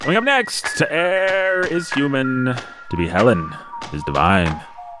Coming up next, to Eyre is human, to be Helen is divine.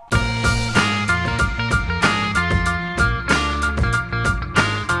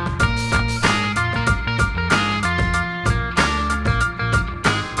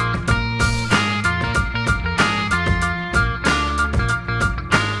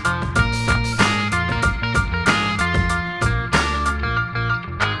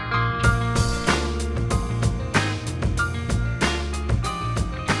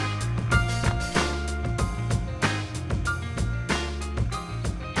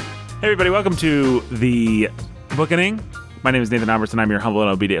 Hey everybody, welcome to the Bookening. My name is Nathan Alberts and I'm your humble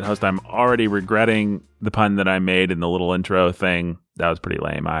and obedient host. I'm already regretting the pun that I made in the little intro thing. That was pretty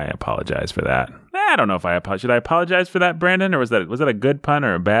lame. I apologize for that. I don't know if should I apologize for that, Brandon? Or was that a good pun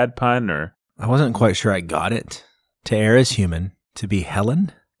or a bad pun? Or I wasn't quite sure I got it. To Eyre is human, to be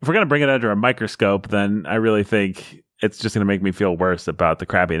Helen? If we're going to bring it under a microscope, then I really think it's just going to make me feel worse about the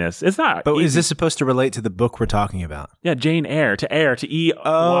crappiness. It's not. But is this supposed to relate to the book we're talking about? Yeah, Jane Eyre, to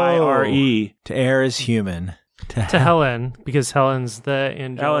E-Y-R-E. To Eyre is human. To Helen, because Helen's the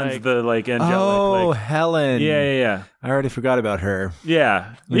angelic. Helen's the angelic. Oh, Helen. Yeah. I already forgot about her.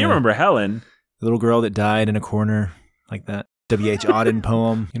 Yeah. You remember Helen. The little girl that died in a corner like that. W.H. Auden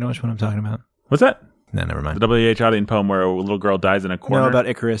poem. You know which one I'm talking about? What's that? No, never mind. The W.H. Auden poem where a little girl dies in a corner? No, about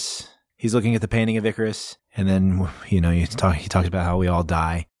Icarus. He's looking at the painting of Icarus, and then, he talks about how we all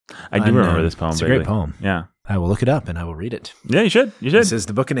die. I do remember this poem. It's a great poem. Yeah. I will look it up and I will read it. Yeah, you should. This is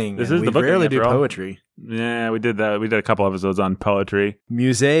the Bookening. We rarely do poetry. Yeah, we did that. We did a couple episodes on poetry.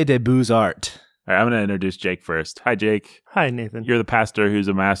 Musée des Beaux-Arts. All right, I'm going to introduce Jake first. Hi, Jake. Hi, Nathan. You're the pastor who's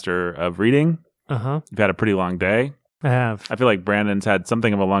a master of reading. Uh-huh. You've had a pretty long day. I have. I feel like Brandon's had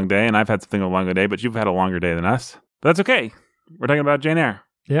something of a long day, and I've had something of a longer day, but you've had a longer day than us. But that's okay. We're talking about Jane Eyre.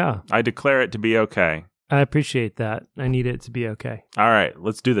 Yeah. I declare it to be okay. I appreciate that. I need it to be okay. All right,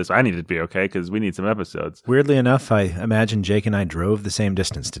 let's do this. I need it to be okay because we need some episodes. Weirdly enough, I imagine Jake and I drove the same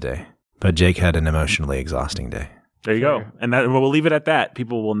distance today, but Jake had an emotionally exhausting day. There you go. And we'll leave it at that.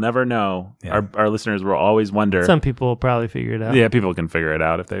 People will never know. Yeah. Our listeners will always wonder. Some people will probably figure it out. Yeah, people can figure it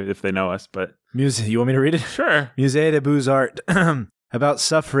out if they know us. But you want me to read it? Sure. Musée des Beaux-Arts. About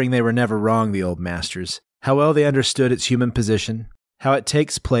suffering they were never wrong, the old masters. How well they understood its human position. How it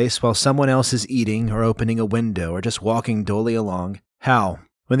takes place while someone else is eating or opening a window or just walking dully along. How,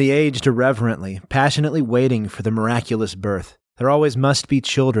 when the aged irreverently, passionately waiting for the miraculous birth, there always must be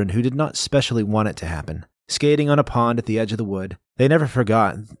children who did not specially want it to happen. Skating on a pond at the edge of the wood, they never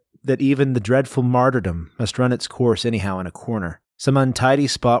forgot that even the dreadful martyrdom must run its course anyhow in a corner, some untidy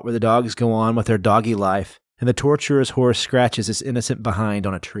spot where the dogs go on with their doggy life, and the torturer's horse scratches its innocent behind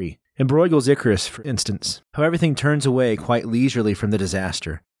on a tree. In Bruegel's Icarus, for instance, how everything turns away quite leisurely from the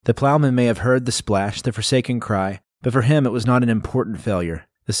disaster. The plowman may have heard the splash, the forsaken cry, but for him it was not an important failure.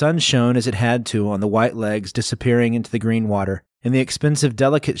 The sun shone as it had to on the white legs disappearing into the green water, and the expensive,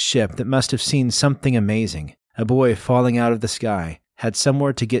 delicate ship that must have seen something amazing, a boy falling out of the sky, had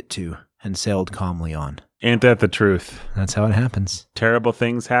somewhere to get to, and sailed calmly on. Ain't that the truth? That's how it happens. Terrible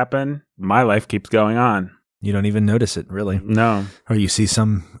things happen. My life keeps going on. You don't even notice it, really. No. Or you see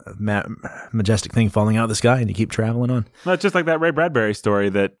some majestic thing falling out of the sky and you keep traveling on. Well, it's just like that Ray Bradbury story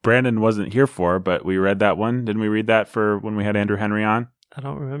that Brandon wasn't here for, but we read that one. Didn't we read that for when we had Andrew Henry on? I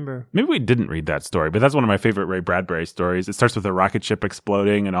don't remember. Maybe we didn't read that story, but that's one of my favorite Ray Bradbury stories. It starts with a rocket ship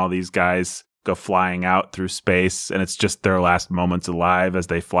exploding and all these guys go flying out through space, and it's just their last moments alive as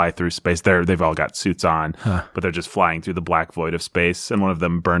they fly through space. They've all got suits on, but they're just flying through the black void of space, and one of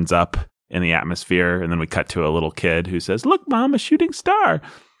them burns up in the atmosphere, and then we cut to a little kid who says, "Look, Mom, a shooting star."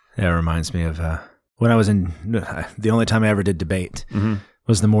 Yeah, it reminds me of when I was the only time I ever did debate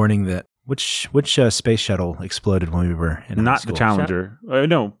was the morning that which space shuttle exploded when we were in high school? The Challenger.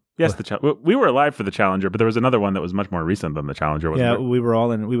 No. Yes, we were alive for the Challenger, but there was another one that was much more recent than the Challenger. Yeah, we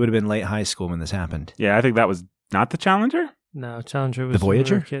would have been late high school when this happened. Yeah, I think that was not the Challenger. No, Challenger was the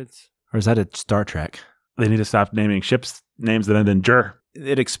Voyager? Kids. Or is that a Star Trek? They need to stop naming ships names that end in "ger."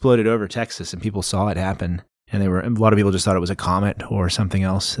 It exploded over Texas, and people saw it happen. And a lot of people just thought it was a comet or something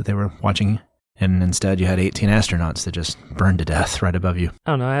else that they were watching. And instead, you had 18 astronauts that just burned to death right above you.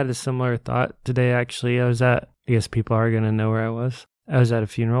 I don't know. I had a similar thought today, actually. I guess people are going to know where I was. I was at a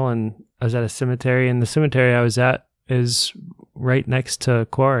funeral, and I was at a cemetery. And the cemetery I was at is right next to a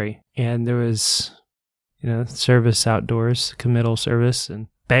quarry. And there was, service outdoors, committal service, and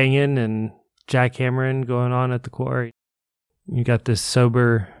banging and jackhammering going on at the quarry. You got this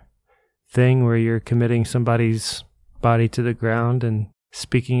sober thing where you're committing somebody's body to the ground and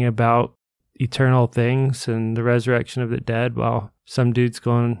speaking about eternal things and the resurrection of the dead, while some dudes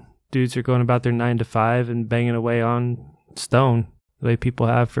are going about their 9 to 5 and banging away on stone. the way people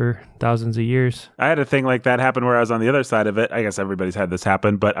have for thousands of years. I had a thing like that happen where I was on the other side of it. I guess everybody's had this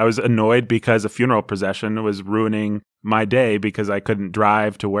happen, but I was annoyed because a funeral procession was ruining my day because I couldn't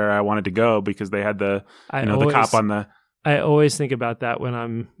drive to where I wanted to go because they had the cop on the... I always think about that when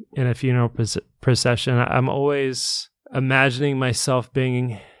I'm in a funeral procession. I'm always imagining myself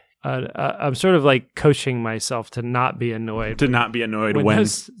being... I'm sort of like coaching myself to not be annoyed. To not be annoyed when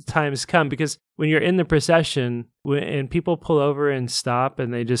those times come. Because when you're in the procession and people pull over and stop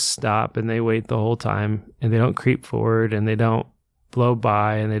and they just stop and they wait the whole time and they don't creep forward and they don't blow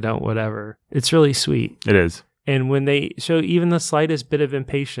by and they don't whatever. It's really sweet. It is. And when they show even the slightest bit of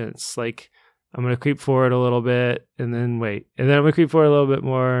impatience, like I'm going to creep forward a little bit and then wait. And then I'm going to creep forward a little bit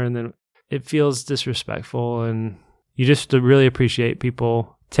more. And then it feels disrespectful. And you just really appreciate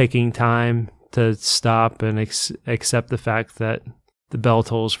people taking time to stop and accept the fact that the bell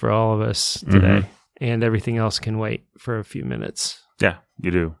tolls for all of us today and everything else can wait for a few minutes. Yeah, you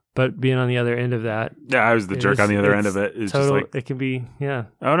do. But being on the other end of that. Yeah, I was the jerk on the other end of it. It's total, just like, it can be, yeah.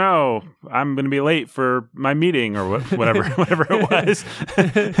 Oh no, I'm going to be late for my meeting or whatever it was.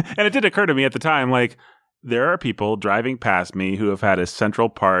 And it did occur to me at the time, like, there are people driving past me who have had a central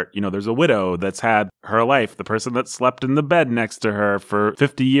part. There's a widow that's had her life. The person that slept in the bed next to her for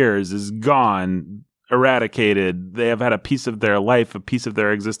 50 years is gone, eradicated. They have had a piece of their life, a piece of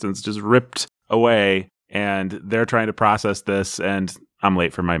their existence just ripped away. And they're trying to process this, and I'm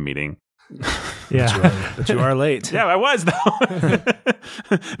late for my meeting. Yeah. But you are late. Yeah, I was, though.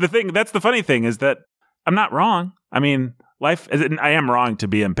 That's the funny thing is that I'm not wrong. I mean, life, I am wrong to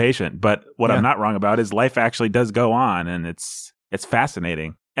be impatient, but what I'm not wrong about is life actually does go on, and it's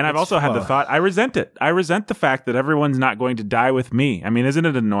fascinating. And I've also had the thought, I resent it. I resent the fact that everyone's not going to die with me. I mean, isn't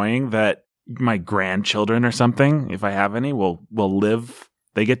it annoying that my grandchildren or something, if I have any, will live,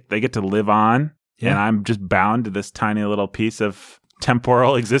 they get to live on, and I'm just bound to this tiny little piece of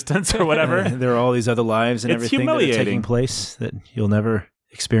temporal existence or whatever. There are all these other lives and everything that are taking place that you'll never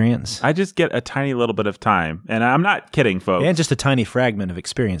experience. I just get a tiny little bit of time, and I'm not kidding, folks. And just a tiny fragment of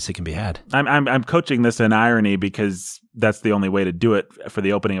experience that can be had. I'm coaching this in irony because that's the only way to do it for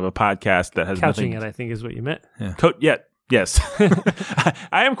the opening of a podcast that has Couching nothing. it, I think, is what you meant. Yeah. Yes.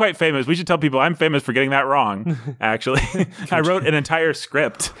 I am quite famous. We should tell people I'm famous for getting that wrong, actually. I wrote an entire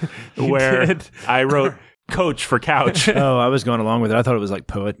script where I wrote coach for couch. Oh, I was going along with it. I thought it was like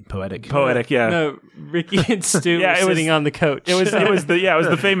poetic. Poetic, yeah. No, Ricky and Stu were sitting on the couch. It was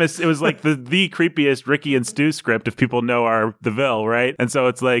the famous, it was like the creepiest Ricky and Stu script, if people know the Ville, right? And so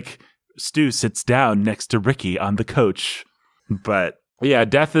it's like Stu sits down next to Ricky on the coach. But yeah,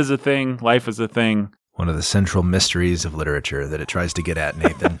 death is a thing, life is a thing. One of the central mysteries of literature that it tries to get at,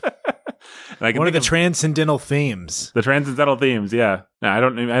 Nathan. One of the transcendental themes. The transcendental themes, yeah. No, I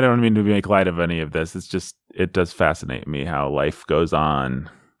don't mean to make light of any of this. It's just, it does fascinate me how life goes on.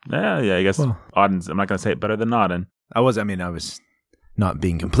 Yeah, I guess Auden's, I'm not going to say it better than Auden. I was not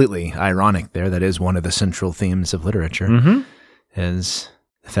being completely ironic there. That is one of the central themes of literature, is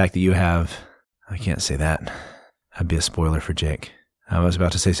the fact that you have, I can't say that. That'd be a spoiler for Jake. I was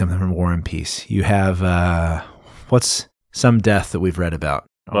about to say something from War and Peace. You have, what's some death that we've read about?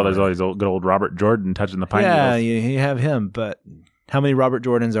 Well, there's always good old Robert Jordan touching the pine needles. Yeah, you have him, but how many Robert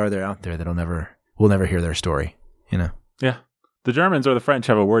Jordans are there out there that we'll never hear their story, Yeah. The Germans or the French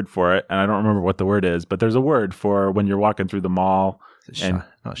have a word for it, and I don't remember what the word is, but there's a word for when you're walking through the mall.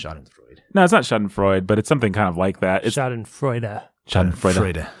 Not Schadenfreude. No, it's not Schadenfreude, but it's something kind of like that. It's Schadenfreude.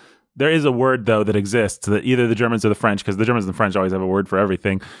 Schadenfreude. There is a word, though, that exists that either the Germans or the French, because the Germans and the French always have a word for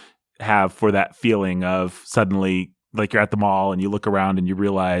everything, have for that feeling of suddenly, like you're at the mall and you look around and you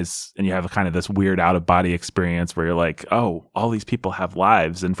realize, and you have a kind of this weird out-of-body experience where you're like, oh, all these people have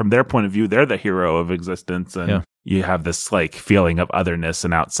lives. And from their point of view, they're the hero of existence. And you have this like feeling of otherness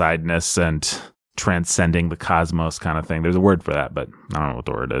and outsideness and transcending the cosmos kind of thing. There's a word for that, but I don't know what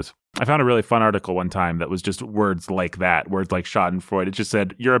the word is. I found a really fun article one time that was just words like that, words like Schadenfreude. It just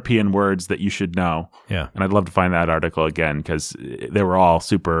said European words that you should know. Yeah. And I'd love to find that article again because they were all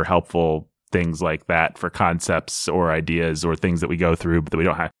super helpful things like that for concepts or ideas or things that we go through but that we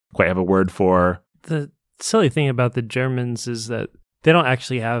don't quite have a word for. The silly thing about the Germans is that they don't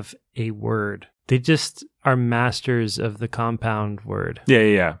actually have a word. They just are masters of the compound word.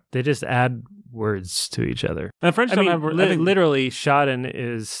 Yeah. They just add words to each other. And the French don't have literally, Schaden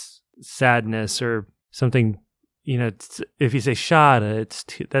is sadness or something. If you say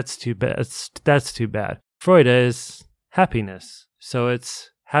Schade, that's too bad. That's too bad. Freude is happiness, so it's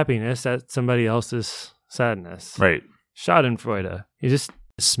happiness at somebody else's sadness. Right. Schadenfreude. You just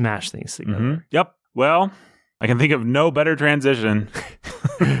smash things together. Yep. Well, I can think of no better transition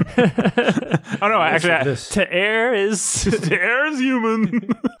Oh no, actually, To Eyre is Eyre is human.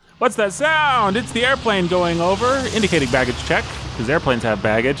 What's that sound? It's the airplane going over, indicating baggage check, because airplanes have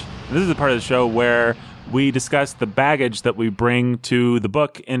baggage. And this is the part of the show where we discuss the baggage that we bring to the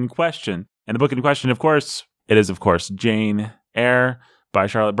book in question. And the book in question, of course, it is, of course, Jane Eyre by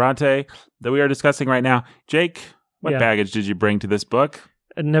Charlotte Bronte that we are discussing right now. Jake, what baggage did you bring to this book?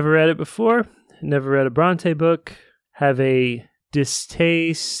 I'd never read it before. Never read a Bronte book. Have a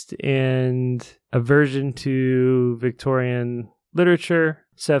distaste and aversion to Victorian literature.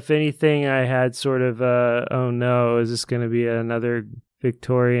 So if anything, I had sort of oh no, is this going to be another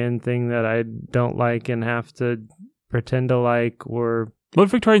Victorian thing that I don't like and have to pretend to like? Or what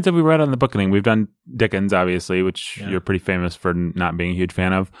Victorians have we read on the bookening? We've done Dickens, obviously, which you're pretty famous for not being a huge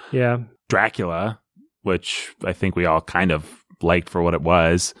fan of. Yeah. Dracula, which I think we all kind of liked for what it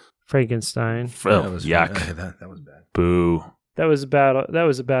was. Frankenstein. That was yuck. That was bad. Boo. That was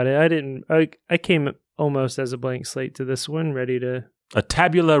about it. I came almost as a blank slate to this one, ready to... A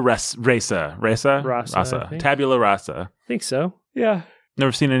tabula rasa. Rasa. Tabula rasa. I think so. Yeah.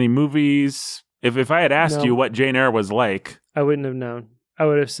 Never seen any movies. If I had asked you what Jane Eyre was like... I wouldn't have known. I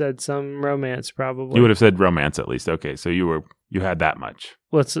would have said some romance, probably. You would have said romance, at least. Okay, so you had that much.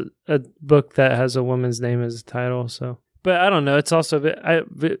 Well, it's a book that has a woman's name as a title, so... But I don't know. It's also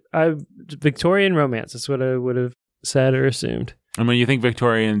Victorian romance. That's what I would have said or assumed. And when you think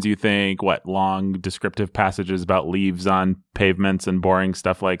Victorians, you think, what, long descriptive passages about leaves on pavements and boring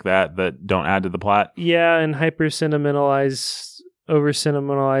stuff like that don't add to the plot? Yeah, and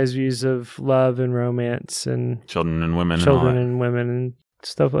over-sentimentalized views of love and romance and... Children and women and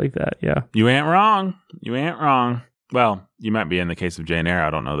stuff like that, yeah. You ain't wrong. Well, you might be in the case of Jane Eyre. I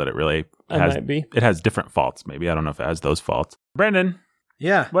don't know that it really has... might be. It has different faults, maybe. I don't know if it has those faults. Brandon.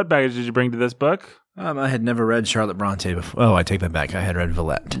 Yeah. What baggage did you bring to this book? I had never read Charlotte Bronte before. Oh, I take that back. I had read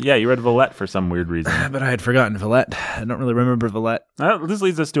Villette. Yeah, you read Villette for some weird reason. But I had forgotten Villette. I don't really remember Villette. This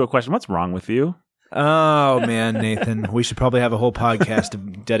leads us to a question. What's wrong with you? Oh, man, Nathan. We should probably have a whole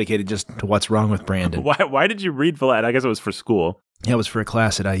podcast dedicated just to what's wrong with Brandon. Why did you read Villette? I guess it was for school. Yeah, it was for a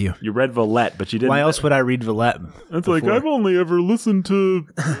class at IU. You read Villette, but you didn't... Why else would I read Villette? It's like, I've only ever listened to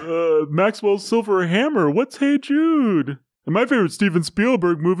Maxwell's Silver Hammer. What's Hey Jude? And my favorite Steven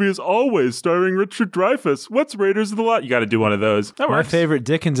Spielberg movie is Always, starring Richard Dreyfuss. What's Raiders of the Lost? You got to do one of those. That works. My favorite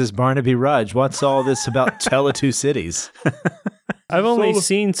Dickens is Barnaby Rudge. What's all this about Tell of Two Cities? I've only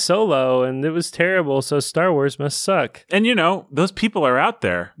seen Solo, and it was terrible, so Star Wars must suck. And those people are out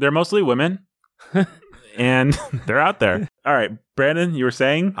there. They're mostly women. And they're out there. All right, Brandon, you were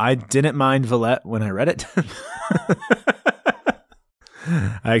saying? I didn't mind Villette when I read it.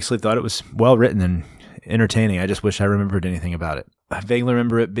 I actually thought it was well written and entertaining. I just wish I remembered anything about it. I vaguely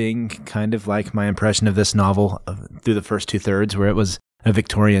remember it being kind of like my impression of this novel through the first 2/3, where it was a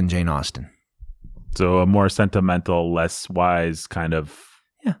Victorian Jane Austen. So a more sentimental, less wise kind of,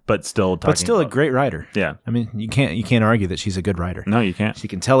 but still a great writer. Yeah. I mean, you can't argue that she's a good writer. No, you can't. She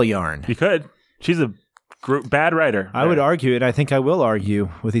can tell a yarn. You could. She's a bad writer. I would argue, and I think I will argue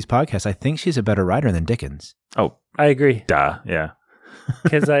with these podcasts, I think she's a better writer than Dickens. Oh, I agree. Duh, yeah.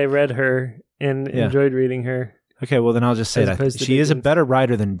 Because I read her and enjoyed reading her. Okay, well then I'll just say that she is a better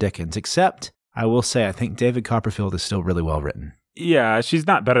writer than Dickens, except I will say I think David Copperfield is still really well written. Yeah, she's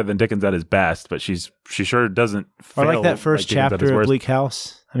not better than Dickens at his best, but she sure doesn't fail. Or like that first chapter of Bleak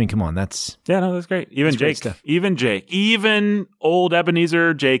House. I mean, come on, that's... Yeah, no, that's great. Even old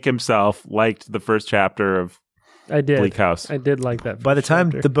Ebenezer Jake himself liked the first chapter of Bleak House. I did like that. By the time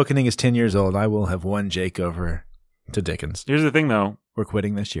the bookening is 10 years old, I will have won Jake over to Dickens. Here's the thing, though. We're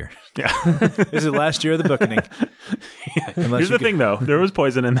quitting this year. Yeah. This is the last year of the bookening. Here's the thing, though. There was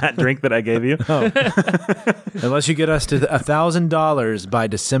poison in that drink that I gave you. Oh. Unless you get us to $1,000 by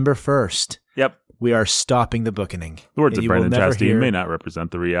December 1st. Yep. We are stopping the bookening. The words of Brandon Chastity may not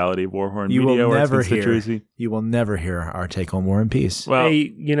represent the reality of Warhorn Media or its constituency. You will never hear our take on War and Peace. Well,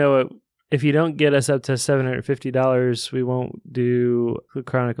 hey, if you don't get us up to $750, we won't do the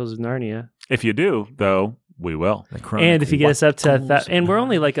Chronicles of Narnia. If you do, though, we will. And if you get us up to and we're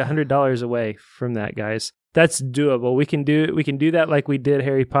only like $100 away from that, guys. That's doable. We can do that like we did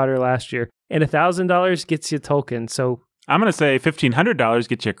Harry Potter last year. And $1,000 gets you Tolkien. So I'm going to say $1,500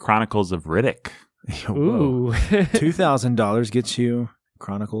 gets you Chronicles of Riddick. Ooh. $2,000 gets you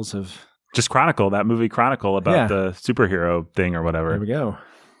Chronicles of... Just Chronicle, that movie Chronicle about the superhero thing or whatever. There we go.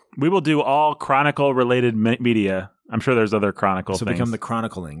 We will do all Chronicle-related media. I'm sure there's other Chronicle things. So become the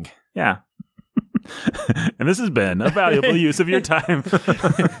Chronicling. Yeah. And this has been a valuable use of your time.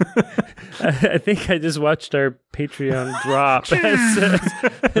 I think I just watched our Patreon drop.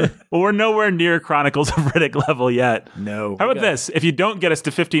 Well, we're nowhere near Chronicles of Riddick level yet. No. How about this? If you don't get us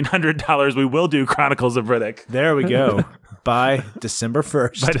to $1,500, we will do Chronicles of Riddick. There we go. By December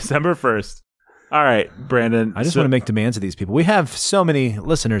 1st. By December 1st. All right, Brandon. I just want to make demands of these people. We have so many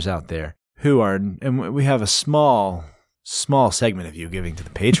listeners out there who are, and we have a small segment of you giving to the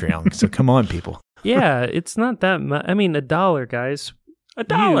Patreon. So come on, people. Yeah, it's not that much. I mean, $1, guys.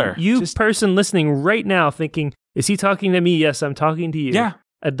 $1. You person listening right now thinking, is he talking to me? Yes, I'm talking to you. Yeah.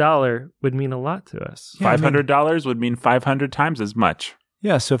 $1 would mean a lot to us. Yeah, $500 would mean 500 times as much.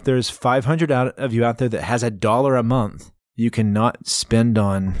 Yeah, so if there's 500 of you out there that has $1 a month, you cannot spend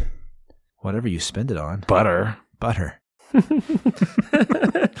on whatever you spend it on. Butter.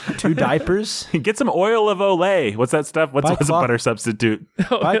 2 diapers. Get some oil of Olay. What's that stuff? What's a butter substitute?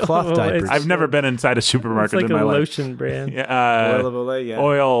 Buy cloth diapers. I've never been inside a supermarket it's like in my a life. lotion brand. Yeah, Oil of Olay, yeah.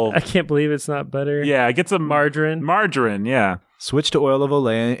 Oil. I can't believe it's not butter. Yeah, get some margarine. Margarine, yeah. Switch to oil of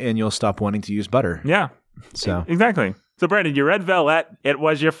Olay and you'll stop wanting to use butter. Yeah. So exactly. So Brandon, you read Velvet. It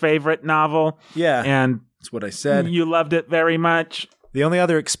was your favorite novel. Yeah. And that's what I said. You loved it very much. The only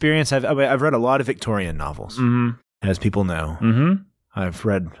other experience I've read a lot of Victorian novels, as people know. Mm-hmm. I've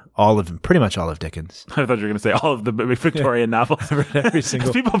read pretty much all of Dickens. I thought you were going to say all of the Victorian novels. I've read every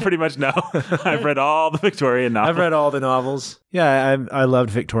single. People pretty much know. I've read all the Victorian novels. I've read all the novels. Yeah, I loved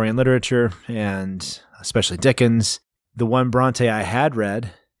Victorian literature and especially Dickens. The one Bronte I had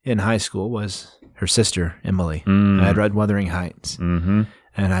read in high school was her sister, Emily. I had read Wuthering Heights. And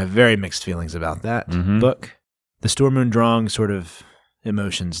I have very mixed feelings about that book. The Storm and Drong sort of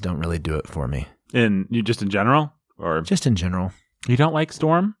emotions don't really do it for me. Just in general? Or just in general. You don't like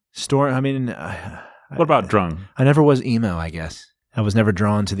Storm? Storm, I mean... what about Drung? I never was emo, I guess. I was never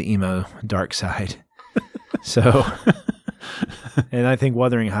drawn to the emo dark side. So... And I think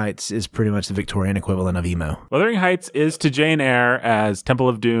Wuthering Heights is pretty much the Victorian equivalent of emo. Wuthering Heights is to Jane Eyre as Temple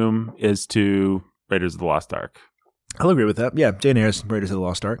of Doom is to Raiders of the Lost Ark. I'll agree with that. Yeah, Jane Eyre's Raiders of the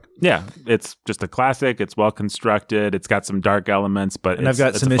Lost Ark. Yeah, it's just a classic. It's well constructed. It's got some dark elements, but I've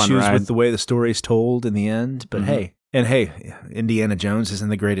got some issues with the way the story's told in the end. But hey, Indiana Jones isn't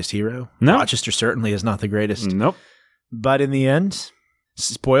the greatest hero. No. Rochester certainly is not the greatest. Nope. But in the end,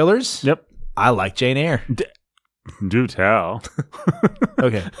 spoilers. Yep. I like Jane Eyre. Do tell.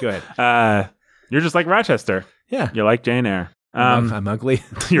 Okay, go ahead. You're just like Rochester. Yeah. You like Jane Eyre. I'm ugly.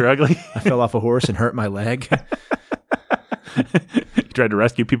 You're ugly. I fell off a horse and hurt my leg. You tried to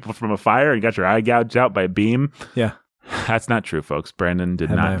rescue people from a fire and got your eye gouged out by a beam. Yeah. That's not true, folks. Brandon did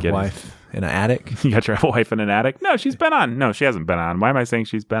Had not my get wife in an attic. You got your wife in an attic? No, she's been on. No, she hasn't been on. Why am I saying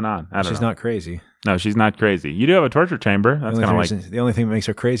she's been on? I don't know. She's not crazy. No, she's not crazy. You do have a torture chamber. That's kind of like... The only thing that makes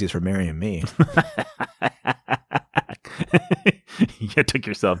her crazy is for marrying me. You took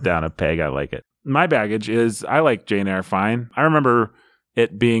yourself down a peg. I like it. My baggage is I like Jane Eyre fine. I remember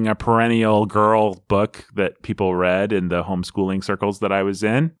it being a perennial girl book that people read in the homeschooling circles that I was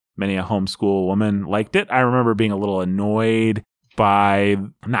in. Many a homeschool woman liked it. I remember being a little annoyed by,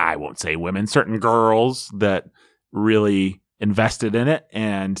 I won't say women, certain girls that really invested in it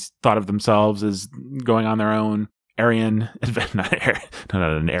and thought of themselves as going on their own Aryan adventure.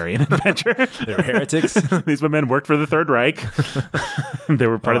 Not an Aryan adventure. They're heretics. These women worked for the Third Reich. They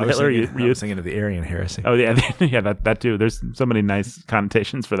were part of the Hitler Youth. I was thinking of the Aryan heresy. Oh, yeah, that too. There's so many nice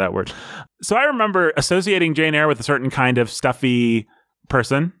connotations for that word. So I remember associating Jane Eyre with a certain kind of stuffy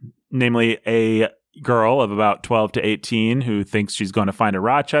person, namely a girl of about 12 to 18 who thinks she's going to find a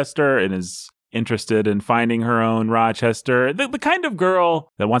Rochester and is interested in finding her own Rochester. The kind of girl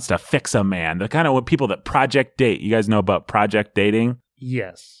that wants to fix a man. The kind of people that project date. You guys know about project dating?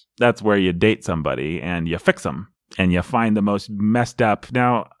 Yes. That's where you date somebody and you fix them and you find the most messed up.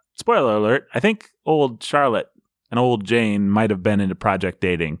 Now, spoiler alert, I think old Charlotte and old Jane might have been into project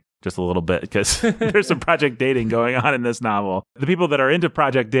dating just a little bit because there's some project dating going on in this novel. The people that are into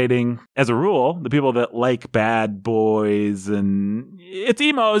project dating, as a rule, the people that like bad boys and it's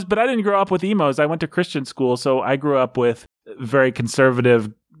emos, but I didn't grow up with emos. I went to Christian school, so I grew up with very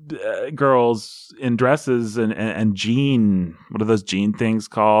conservative girls in dresses and jean, what are those jean things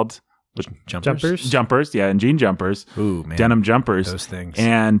called? Jumpers, yeah, and jean jumpers. Ooh, man. Denim jumpers. Those things.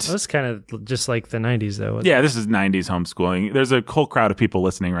 And that was kind of just like the 90s, though. Yeah, this is 90s homeschooling. There's a whole crowd of people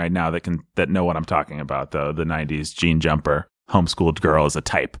listening right now that know what I'm talking about, though. The 90s jean jumper homeschooled girl is a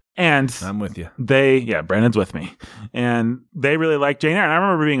type. And I'm with you. Brandon's with me. And they really like Jane Eyre. And I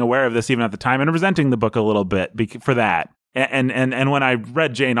remember being aware of this even at the time and resenting the book a little bit for that. And when I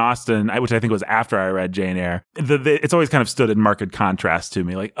read Jane Austen, which I think was after I read Jane Eyre, it's always kind of stood in marked contrast to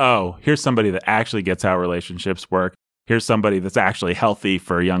me. Like, oh, here's somebody that actually gets how relationships work. Here's somebody that's actually healthy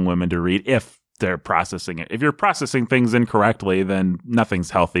for young women to read if they're processing it. If you're processing things incorrectly, then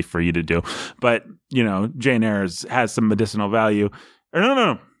nothing's healthy for you to do. But, Jane Eyre has some medicinal value. Or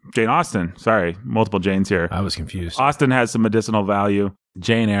no. Jane Austen. Sorry, multiple Janes here. I was confused. Austen has some medicinal value.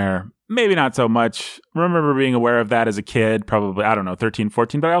 Jane Eyre, maybe not so much. I remember being aware of that as a kid, probably, 13,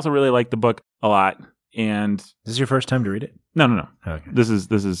 14, but I also really liked the book a lot. And Is this your first time to read it? No. Okay. This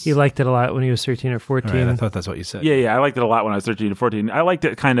is. He liked it a lot when he was 13 or 14. All right, I thought that's what you said. Yeah. I liked it a lot when I was 13 to 14. I liked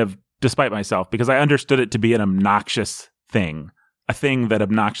it kind of despite myself because I understood it to be an obnoxious thing, a thing that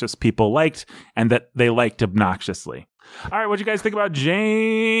obnoxious people liked and that they liked obnoxiously. All right, what do you guys think about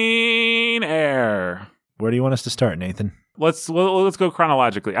Jane Eyre? Where do you want us to start, Nathan? Let's go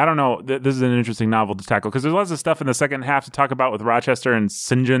chronologically. I don't know. This is an interesting novel to tackle because there's lots of stuff in the second half to talk about with Rochester and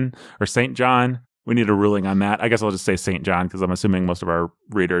St. John or St. John. We need a ruling on that. I guess I'll just say St. John because I'm assuming most of our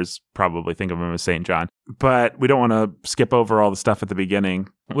readers probably think of him as St. John. But we don't want to skip over all the stuff at the beginning.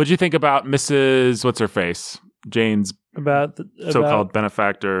 What'd you think about Mrs. What's-her-face? Jane's so-called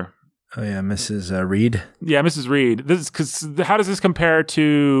benefactor. Oh, yeah, Mrs. Reed. Yeah, Mrs. Reed. How does this compare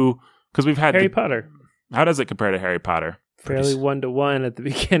to... Because we've had... Harry Potter. How does it compare to Harry Potter? Fairly 1-to-1 at the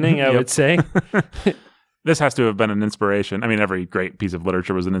beginning, I would say. This has to have been an inspiration. I mean, every great piece of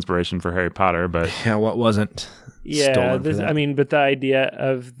literature was an inspiration for Harry Potter, but... Yeah, what wasn't? Yeah, but the idea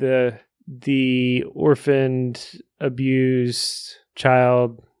of the orphaned, abused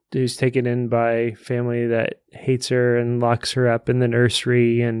child who's taken in by family that hates her and locks her up in the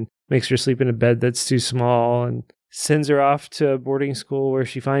nursery and makes her sleep in a bed that's too small and sends her off to a boarding school where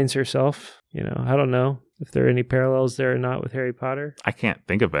she finds herself. I don't know if there are any parallels there or not with Harry Potter. I can't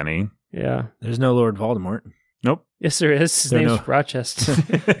think of any. Yeah. There's no Lord Voldemort. Nope. Yes, there is. His name's Rochester.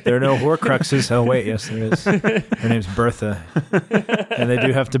 There are no Horcruxes. Oh, wait. Yes, there is. Her name's Bertha. And they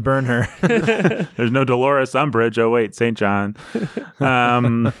do have to burn her. There's no Dolores Umbridge. Oh, wait. St. John.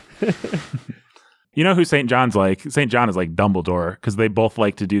 You know who St. John's like? St. John is like Dumbledore because they both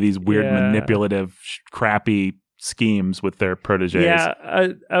like to do these weird, manipulative, crappy schemes with their proteges. Yeah,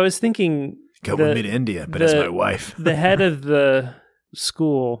 I was thinking... Go with me to India, but as my wife. The head of the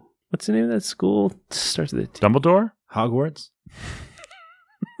school... What's the name of that school? Starts with a T. Dumbledore? Hogwarts?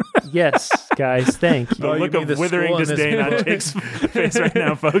 Yes, guys, thank you. The look of withering disdain on Jake's face right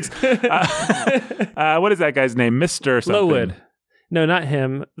now, folks. What is that guy's name? Mr. something. Lowood. No, not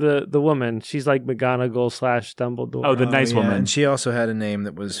him. The woman. She's like McGonagall / Dumbledore. Oh, the nice woman. And she also had a name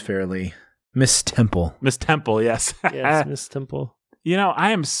that was fairly... Miss Temple. Miss Temple, yes. Yes, Miss Temple.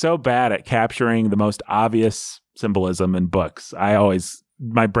 I am so bad at capturing the most obvious symbolism in books.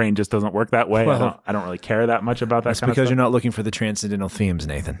 My brain just doesn't work that way. Well, I don't really care that much about that kind of stuff. That's because you're not looking for the transcendental themes,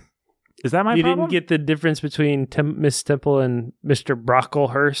 Nathan. Is that my problem? problem? You didn't get the difference between Miss Temple and Mr.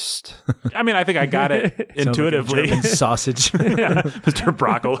 Brocklehurst? I mean, I think I got it intuitively. Like sausage. Yeah, Mr.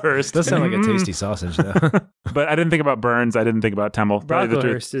 Brocklehurst. Does sound like a tasty sausage, though. But I didn't think about Burns. I didn't think about Temple.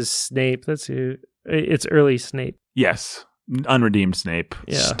 Brocklehurst is Snape. That's who. It's early Snape. Yes. Unredeemed Snape.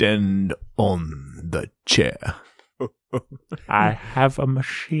 Yeah. Stand on the chair. I have a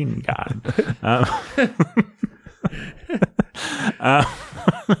machine gun.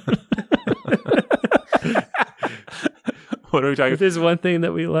 What are we talking about? If there's one thing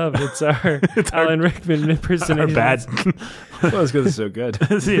that we love, it's our Alan Rickman impersonation. Our bad. Well, it's because it's so good.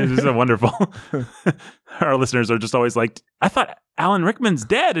 This is so wonderful. Our listeners are just always like, I thought Alan Rickman's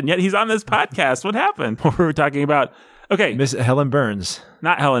dead, and yet he's on this podcast. What happened? What were we talking about? Okay. Miss Helen Burns.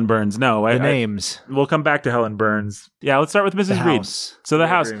 Not Helen Burns, no. The names. We'll come back to Helen Burns. Yeah, let's start with Mrs. Reed. So the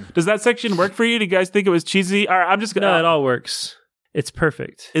house. Does that section work for you? Do you guys think it was cheesy? All right, I'm just going to... No, it all works. It's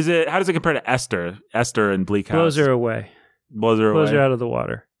perfect. How does it compare to Esther? Esther and Bleak House. Blows her away. Blows her out of the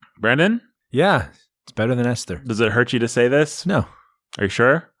water. Brandon? Yeah, it's better than Esther. Does it hurt you to say this? No. Are you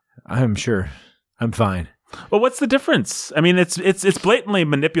sure? I'm sure. I'm fine. Well, what's the difference? I mean, it's blatantly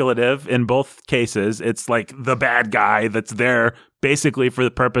manipulative in both cases. It's like the bad guy that's there basically for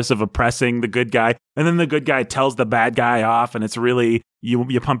the purpose of oppressing the good guy. And then the good guy tells the bad guy off, and it's really,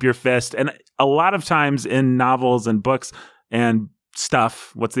 you pump your fist. And a lot of times in novels and books and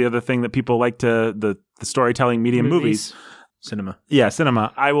stuff, what's the other thing that people like the storytelling medium? Movies. Cinema. Yeah,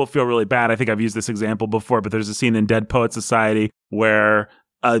 cinema. I will feel really bad. I think I've used this example before, but there's a scene in Dead Poet Society where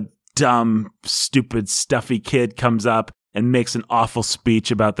a dumb, stupid, stuffy kid comes up and makes an awful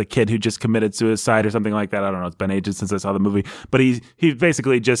speech about the kid who just committed suicide or something like that. I don't know. It's been ages since I saw the movie. But he's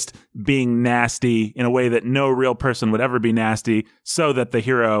basically just being nasty in a way that no real person would ever be nasty so that the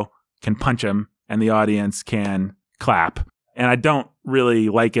hero can punch him and the audience can clap. And I don't really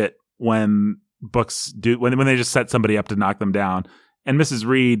like it when books do, when they just set somebody up to knock them down. And Mrs.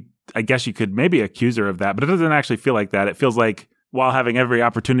 Reed, I guess you could maybe accuse her of that, but it doesn't actually feel like that. It feels like while having every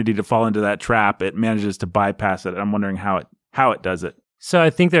opportunity to fall into that trap, it manages to bypass it. I'm wondering how it does it. So I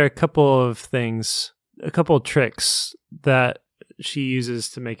think there are a couple of things, a couple of tricks that she uses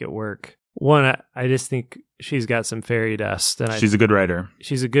to make it work. One, I just think she's got some fairy dust. And she's a good writer.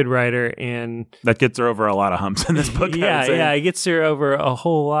 She's a good writer, and that gets her over a lot of humps in this book. Yeah, it gets her over a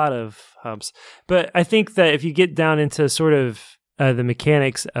whole lot of humps. But I think that if you get down into sort of the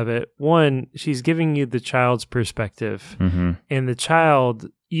mechanics of it, one, she's giving you the child's perspective, and the child,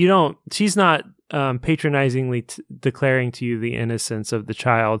 she's not patronizingly declaring to you the innocence of the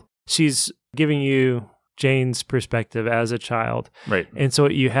child. She's giving you Jane's perspective as a child. Right. And so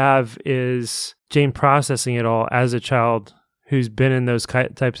what you have is Jane processing it all as a child who's been in those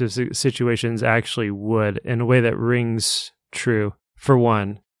types of situations actually would, in a way that rings true, for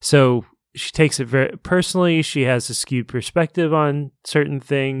one. So she takes it very personally. She has a skewed perspective on certain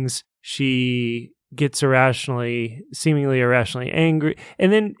things. She gets seemingly irrationally angry.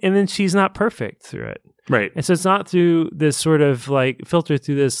 And then she's not perfect through it. Right. And so it's not through this sort of like filter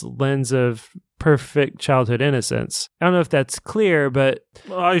through this lens of perfect childhood innocence. I don't know if that's clear, but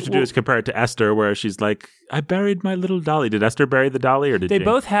all you have to do is compare it to Esther, where she's like, I buried my little dolly. Did Esther bury the dolly, or did they Jane?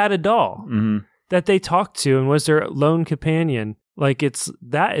 both had a doll that they talked to and was their lone companion? Like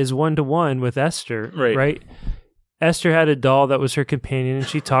that is 1-to-1 with Esther, right? Esther had a doll that was her companion, and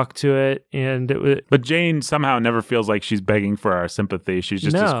she talked to it, and it was. But Jane somehow never feels like she's begging for our sympathy. She's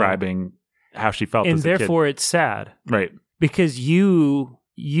just describing how she felt, and as a kid. therefore it's sad, right? Because you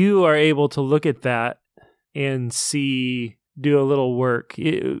are able to look at that and do a little work.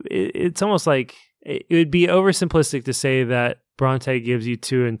 It's almost like it would be oversimplistic to say that Bronte gives you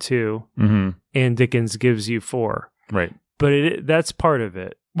 2 and 2, and Dickens gives you 4, right? But that's part of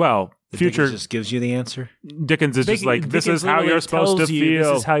it. Well, future Dickens just gives you the answer. Dickens is just like, this is how you're supposed to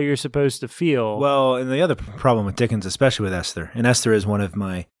feel. This is how you're supposed to feel. Well, and the other problem with Dickens, especially with Esther, and Esther is one of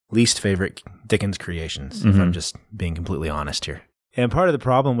my least favorite Dickens creations, if I'm just being completely honest here. And part of the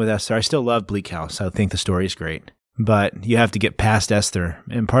problem with Esther, I still love Bleak House. I think the story is great, but you have to get past Esther.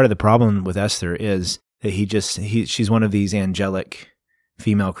 And part of the problem with Esther is that she's one of these angelic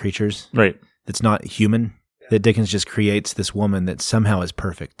female creatures, right? That's not human. That Dickens just creates this woman that somehow is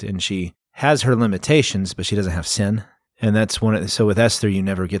perfect, and she has her limitations, but she doesn't have sin. And that's so with Esther, you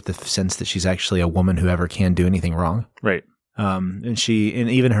never get the sense that she's actually a woman who ever can do anything wrong. Right. And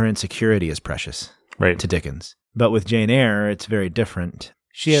even her insecurity is precious, right, to Dickens. But with Jane Eyre, it's very different.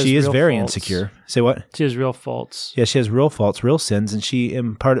 She is very faults. Insecure. Say what? She has real faults. Yeah, she has real faults, real sins,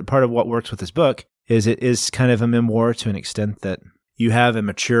 and part of what works with this book is it is kind of a memoir to an extent that you have a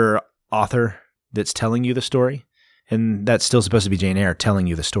mature author that's telling you the story, and that's still supposed to be Jane Eyre telling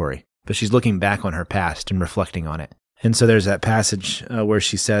you the story, but she's looking back on her past and reflecting on it. And so there's that passage where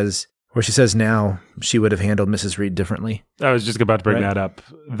she says now she would have handled Mrs. Reed differently. I was just about to bring that up.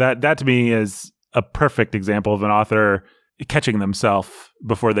 That to me is a perfect example of an author catching themselves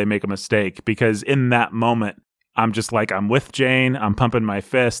before they make a mistake, because in that moment, I'm just like, I'm with Jane, I'm pumping my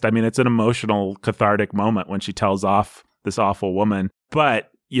fist. I mean, it's an emotional, cathartic moment when she tells off this awful woman,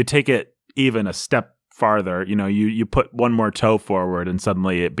 but you take it even a step farther, you put one more toe forward, and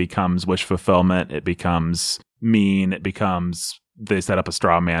suddenly it becomes wish fulfillment. It becomes mean. It becomes they set up a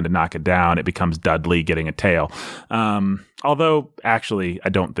straw man to knock it down. It becomes Dudley getting a tail. Although, actually, I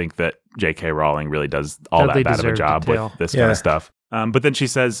don't think that J.K. Rowling really does all Dudley that bad of a job with this kind of stuff. But then she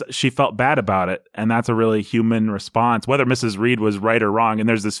says she felt bad about it, and that's a really human response, whether Mrs. Reed was right or wrong. And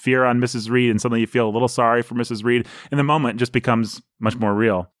there's this fear on Mrs. Reed, and suddenly you feel a little sorry for Mrs. Reed, and the moment just becomes much more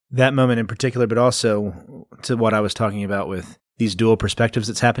real. That moment in particular, but also to what I was talking about with these dual perspectives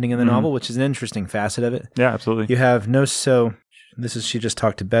that's happening in the novel, which is an interesting facet of it. Yeah, absolutely. You have she just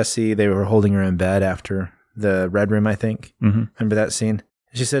talked to Bessie. They were holding her in bed after the Red Room, I think. Remember that scene?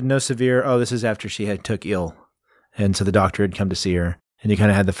 She said, no severe, this is after she had took ill. And so the doctor had come to see her, and you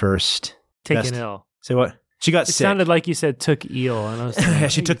kind of had the first... Taken ill. Say what? She got sick. It sounded like you said took eel. And I was thinking,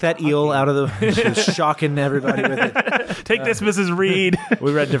 she took that eel out of the... She was shocking everybody with it. Take this, Mrs. Reed.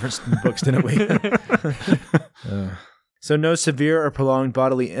 We read different books, didn't we? So no severe or prolonged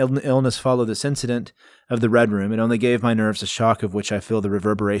bodily illness followed this incident of the Red Room. It only gave my nerves a shock of which I feel the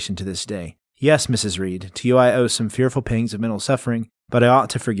reverberation to this day. Yes, Mrs. Reed, to you I owe some fearful pangs of mental suffering, but I ought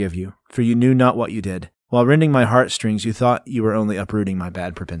to forgive you, for you knew not what you did. While rending my heartstrings, you thought you were only uprooting my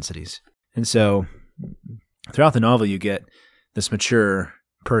bad propensities. And so, throughout the novel, you get this mature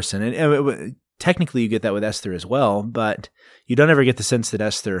person. And technically, you get that with Esther as well, but you don't ever get the sense that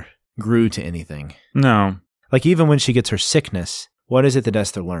Esther grew to anything. No. Like, even when she gets her sickness, what is it that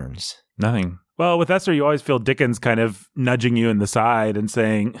Esther learns? Nothing. Well, with Esther, you always feel Dickens kind of nudging you in the side and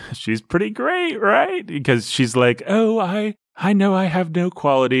saying, she's pretty great, right? Because she's like, oh, I know I have no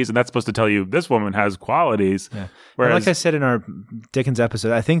qualities. And that's supposed to tell you this woman has qualities. Yeah. Whereas, like I said in our Dickens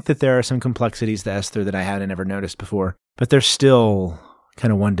episode, I think that there are some complexities to Esther that I hadn't ever noticed before, but they're still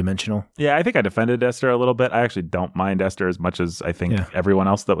kind of one-dimensional. Yeah, I think I defended Esther a little bit. I actually don't mind Esther as much as I think everyone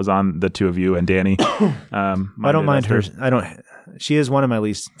else that was on, the two of you and Danny. I don't mind Esther. her. She is one of my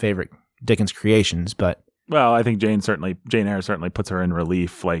least favorite Dickens creations, but well, I think Jane Eyre certainly puts her in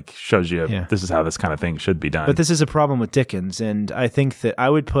relief, like shows you this is how this kind of thing should be done. But this is a problem with Dickens, and I think that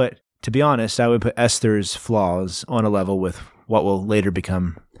to be honest, I would put Esther's flaws on a level with what will later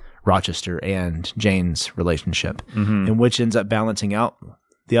become Rochester and Jane's relationship, and which ends up balancing out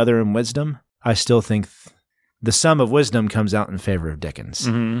the other in wisdom. I still think the sum of wisdom comes out in favor of Dickens.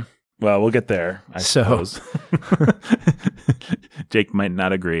 Mm-hmm. Well, we'll get there, I suppose. Jake might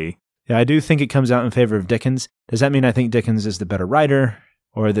not agree. Yeah, I do think it comes out in favor of Dickens. Does that mean I think Dickens is the better writer,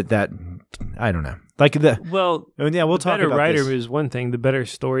 or that I don't know. Like we'll talk about the better writer this. is one thing. The better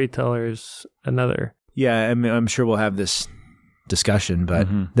storyteller is another. Yeah, I mean, I'm sure we'll have this discussion, but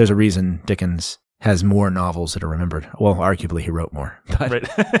there's a reason Dickens has more novels that are remembered. Well, arguably he wrote more, right?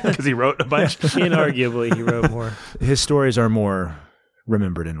 Because he wrote a bunch. Inarguably, he wrote more. His stories are more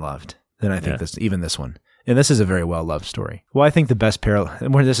remembered and loved than I think this one. And this is a very well-loved story. Well, I think the best parallel,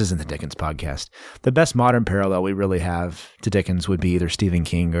 this isn't the Dickens podcast, the best modern parallel we really have to Dickens would be either Stephen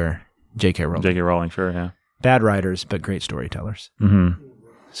King or J.K. Rowling. J.K. Rowling, sure, yeah. Bad writers, but great storytellers. Mm-hmm.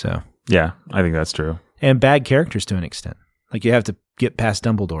 So. Yeah, I think that's true. And bad characters to an extent. Like you have to get past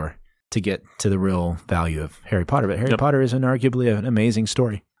Dumbledore to get to the real value of Harry Potter. But Harry Potter is inarguably an amazing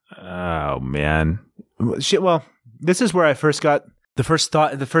story. Oh, man. Well, this is where I first got... The first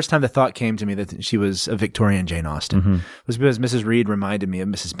time the thought came to me that she was a Victorian Jane Austen was because Mrs. Reed reminded me of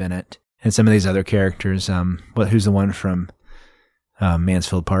Mrs. Bennet and some of these other characters. Who's the one from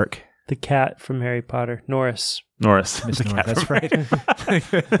Mansfield Park? The cat from Harry Potter, Norris. The cat. That's right.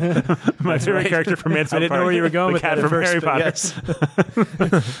 My favorite character from Mansfield Park. I didn't know where you were going with the cat that from Harry Potter.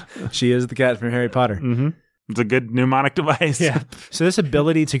 Yes. She is the cat from Harry Potter. Mm-hmm. It's a good mnemonic device. Yeah. So this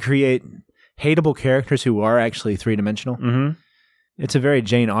ability to create hateable characters who are actually three-dimensional. Mm-hmm. It's a very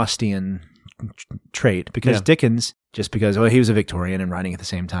Jane Austen trait because Dickens, just because he was a Victorian and writing at the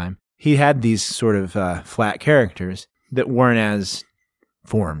same time, he had these sort of flat characters that weren't as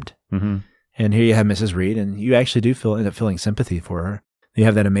formed. Mm-hmm. And here you have Mrs. Reed, and you actually do end up feeling sympathy for her. You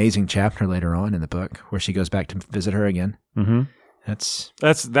have that amazing chapter later on in the book where she goes back to visit her again. Mm-hmm.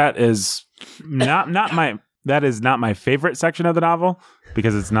 That is not my favorite section of the novel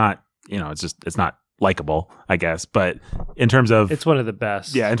because it's not it's not likable, I guess, but in terms of it's one of the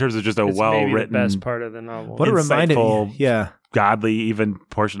best. Yeah, in terms of just a well-written, the best part of the novel. What it reminded me, godly even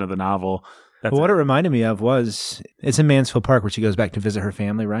portion of the novel. What it reminded me of was it's in Mansfield Park where she goes back to visit her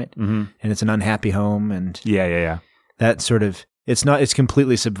family, right? Mm-hmm. And it's an unhappy home, and that sort of it's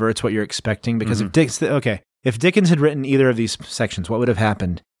completely subverts what you're expecting because if Dickens had written either of these sections, what would have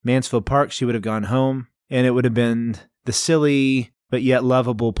happened? Mansfield Park, she would have gone home, and it would have been the silly but yet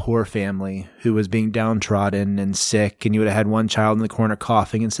lovable poor family who was being downtrodden and sick, and you would have had one child in the corner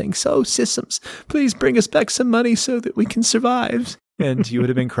coughing and saying, "So, Sissums, please bring us back some money so that we can survive." And you would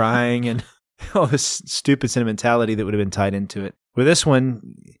have been crying and all this stupid sentimentality that would have been tied into it. With this one,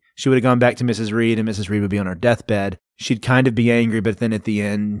 she would have gone back to Mrs. Reed, and Mrs. Reed would be on her deathbed. She'd kind of be angry, but then at the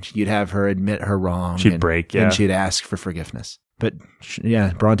end, you'd have her admit her wrong. She'd break, and she'd ask for forgiveness. But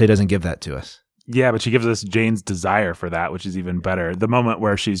Bronte doesn't give that to us. Yeah, but she gives us Jane's desire for that, which is even better. The moment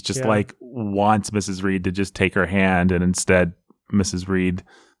where she's just wants Mrs. Reed to just take her hand, and instead Mrs. Reed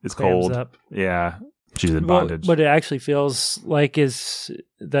is cold. Up. Yeah, she's in bondage. What it actually feels like is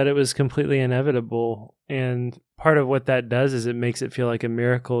that it was completely inevitable. And part of what that does is it makes it feel like a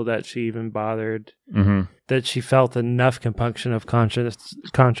miracle that she even bothered, that she felt enough compunction of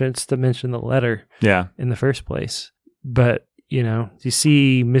conscience to mention the letter in the first place. But you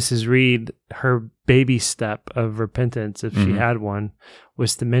see Mrs. Reed, her baby step of repentance, if she had one,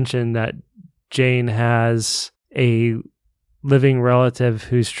 was to mention that Jane has a living relative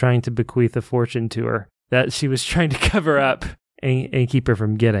who's trying to bequeath a fortune to her that she was trying to cover up and keep her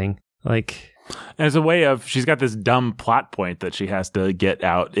from getting. As a way of, she's got this dumb plot point that she has to get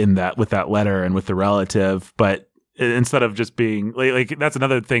out with that letter and with the relative, but instead of just being like that's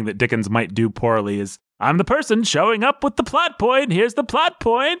another thing that Dickens might do poorly is, I'm the person showing up with the plot point. Here's the plot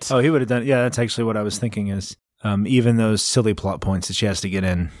point. Oh, he would have done. Yeah, that's actually what I was thinking is even those silly plot points that she has to get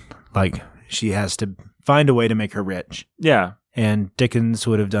in, like she has to find a way to make her rich. Yeah. And Dickens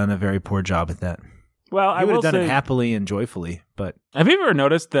would have done a very poor job at that. Well, He I would will have done say, it happily and joyfully, but have you ever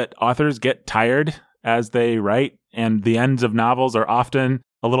noticed that authors get tired as they write, and the ends of novels are often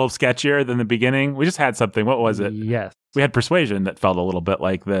a little sketchier than the beginning? We just had something. What was it? Yes. We had Persuasion that felt a little bit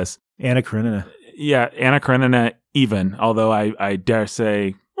like this. Anna Karenina. Yeah, Anna Karenina even, although I dare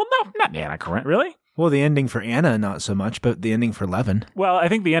say, well, no, not Anna Karenina, really? Well, the ending for Anna, not so much, but the ending for Levin. Well, I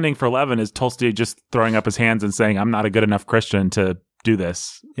think the ending for Levin is Tolstoy just throwing up his hands and saying, I'm not a good enough Christian to do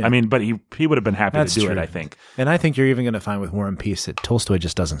this. Yeah. I mean, but he would have been happy That's to do true. it, I think. And I think you're even going to find with War and Peace that Tolstoy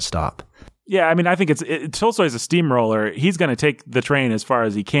just doesn't stop. Yeah, I mean, I think Tolstoy's a steamroller. He's going to take the train as far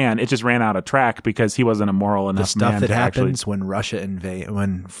as he can. It just ran out of track because he wasn't a moral enough The stuff man that to happens when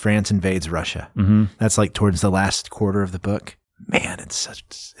when France invades Russia. Mm-hmm. That's like towards the last quarter of the book. Man,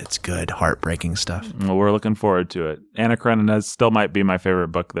 it's good, heartbreaking stuff. Well, we're looking forward to it. Anna Karenina still might be my favorite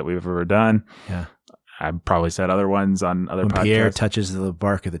book that we've ever done. Yeah. I've probably said other ones on other When podcasts. Pierre touches the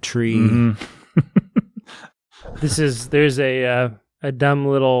bark of the tree. Mhm. There's a dumb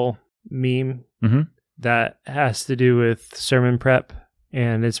little meme Mhm. that has to do with sermon prep,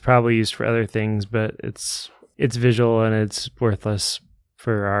 and it's probably used for other things, but it's visual and it's worthless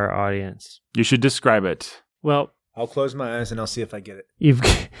for our audience. You should describe it. Well, I'll close my eyes and I'll see if I get it.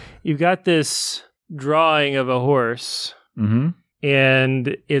 you've got this drawing of a horse, Mm-hmm.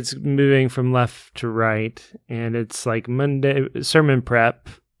 and it's moving from left to right, and it's like Monday sermon prep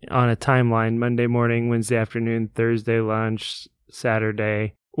on a timeline: Monday morning, Wednesday afternoon, Thursday lunch,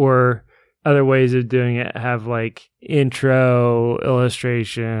 Saturday. Or other ways of doing it have like intro,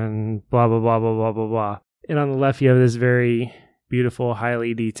 illustration, blah blah blah blah blah blah blah. And on the left you have this very beautiful,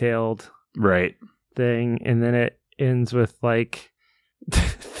 highly detailed Right. thing, and then it ends with like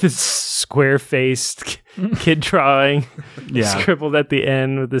this square-faced kid drawing Yeah. scribbled at the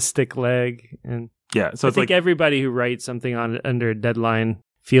end with a stick leg. And Yeah. So I it's think like, everybody who writes something under a deadline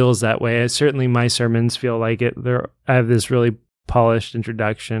feels that way. Certainly my sermons feel like it. I have this really polished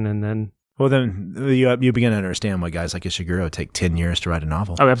introduction, and then Well, then you begin to understand why guys like Ishiguro take 10 years to write a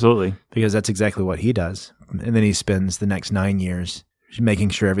novel. oh, absolutely. Because that's exactly what he does. And then he spends the next 9 years making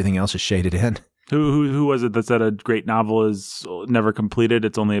sure everything else is shaded in. Who was it that said a great novel is never completed?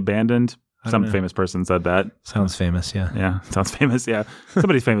 It's only abandoned. I don't Some know. famous person said that. Sounds famous, yeah. Yeah, sounds famous. Yeah,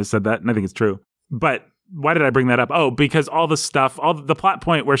 somebody famous said that, and I think it's true. But why did I bring that up? Oh, because all the stuff, all the plot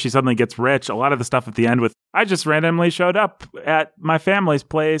point where she suddenly gets rich, a lot of the stuff at the end with, I just randomly showed up at my family's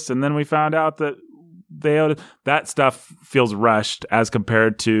place, and then we found out that they owed, that stuff feels rushed as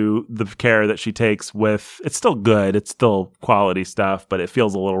compared to the care that she takes with, it's still good, it's still quality stuff, but it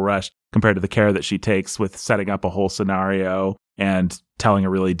feels a little rushed compared to the care that she takes with setting up a whole scenario and telling a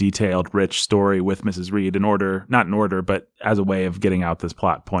really detailed, rich story with Mrs. Reed not in order, but as a way of getting out this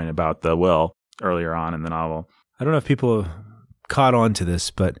plot point about the will earlier on in the novel. I don't know if people have caught on to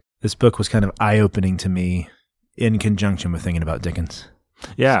this, but this book was kind of eye-opening to me in conjunction with thinking about Dickens.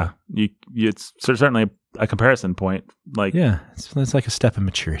 Yeah, it's certainly a comparison point. Like, Yeah, it's like a step of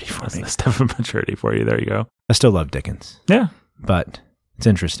maturity for that's me. a step of maturity for you. There you go. I still love Dickens, Yeah. but it's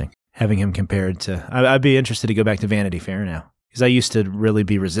interesting having him compared to... I'd be interested to go back to Vanity Fair now, because I used to really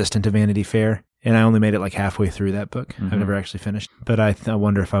be resistant to Vanity Fair, and I only made it like halfway through that book. Mhm. I've never actually finished, but I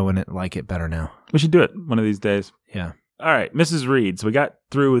wonder if I wouldn't like it better now. We should do it one of these days. Yeah. All right, Mrs. Reed. So we got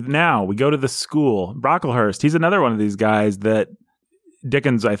through with now. We go to the school. Brocklehurst. He's another one of these guys that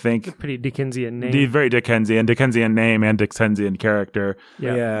Dickens, I think, pretty Dickensian name. very Dickensian name and Dickensian character.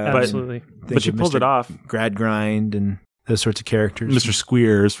 Yeah, but- absolutely. But she Think of pulls Mr. it off. Gradgrind and those sorts of characters. Mr.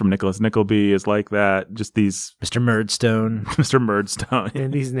 Squeers from Nicholas Nickleby is like that. Just these Mr. Murdstone. Mr. Murdstone.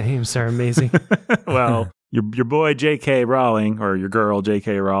 And these names are amazing. Well, your boy J.K. Rowling or your girl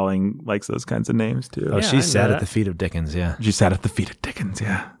J.K. Rowling likes those kinds of names too. Oh, Yeah, she I know sat that. at the feet of Dickens, yeah. She sat at the feet of Dickens.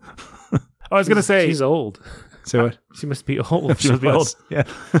 Yeah. I was gonna say she's old. So what? She must be old. She must be old. Yeah.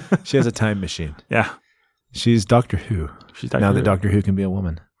 She has a time machine. Yeah. She's Doctor Who. She's Now that Doctor Who can be a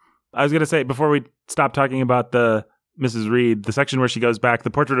woman. I was gonna say before we stop talking about the Mrs. Reed, the section where she goes back, the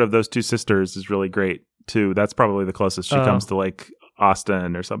portrait of those two sisters is really great too. That's probably the closest she comes to like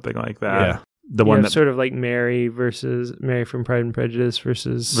Austen or something like that. Yeah. The one that sort of like Mary from Pride and Prejudice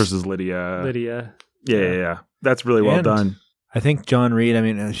versus Lydia. Lydia. Yeah. That's really well And done. I think John Reed,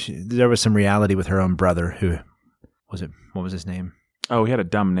 there was some reality with her own brother who, what was his name? Oh, he had a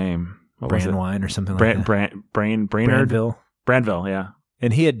dumb name. What was it? Brandwine or something like that. Brainerd? Branville. Branville, yeah.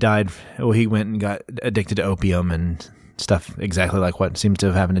 And he had died, he went and got addicted to opium and stuff exactly like what seemed to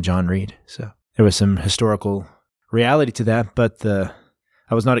have happened to John Reed. So there was some historical reality to that, but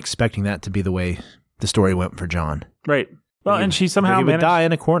I was not expecting that to be the way the story went for John. Right. Well, and she somehow he would die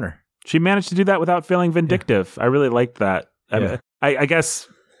in a corner. She managed to do that without feeling vindictive. I really liked that. Yeah. I guess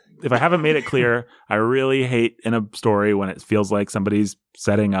if I haven't made it clear, I really hate in a story when it feels like somebody's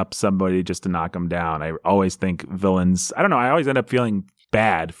setting up somebody just to knock them down. I always think villains, I don't know, I always end up feeling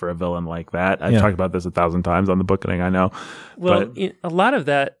bad for a villain like that. I've talked about this 1,000 times on the book thing, I know. Well, a lot of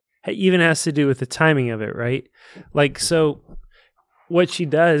that even has to do with the timing of it, right? Like, so what she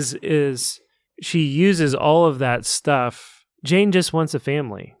does is she uses all of that stuff. Jane just wants a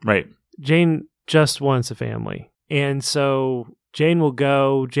family. Right. Jane just wants a family. And so Jane will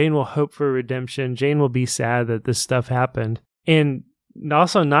go, Jane will hope for redemption. Jane will be sad that this stuff happened. And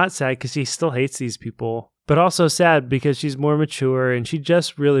also not sad because she still hates these people, but also sad because she's more mature and she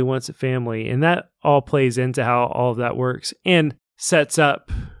just really wants a family. And that all plays into how all of that works and sets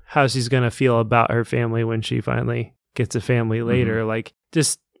up how she's going to feel about her family when she finally gets a family later. Mm-hmm. Like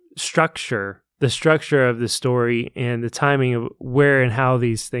just the structure of the story and the timing of where and how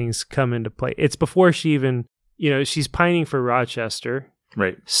these things come into play. It's before she even, she's pining for Rochester.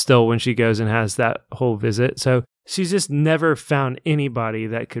 Right. Still when she goes and has that whole visit. So she's just never found anybody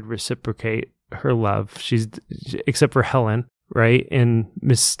that could reciprocate her love. Except for Helen, right? And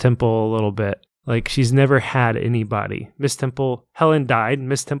Miss Temple a little bit. Like she's never had anybody. Helen died.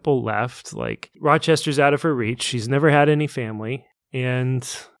 Miss Temple left. Like Rochester's out of her reach. She's never had any family. And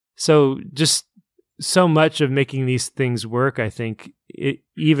so just so much of making these things work, I think, it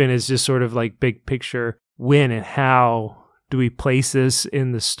even is just sort of like big picture when and how do we place this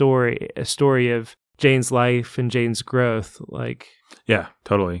in the story, a story of Jane's life and Jane's growth. Like, yeah,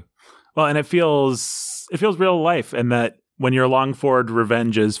 totally. Well, and it feels real life, and that when your long forward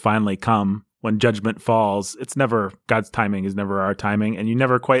revenges finally come, when judgment falls, it's never, God's timing is never our timing, and you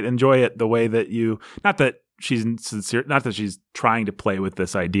never quite enjoy it the way that not that she's sincere, not that she's trying to play with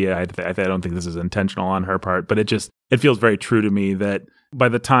this idea. I don't think this is intentional on her part, but it feels very true to me that by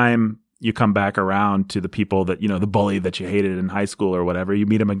the time you come back around to the people that, the bully that you hated in high school or whatever, you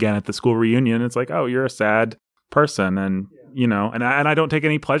meet them again at the school reunion. It's like, oh, you're a sad person. And, and I don't take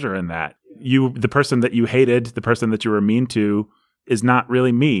any pleasure in that. The person that you hated, the person that you were mean to is not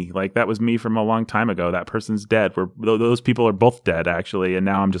really me. Like that was me from a long time ago. That person's dead. Those people are both dead actually. And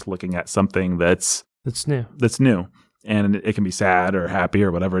now I'm just looking at something that's new. And it can be sad or happy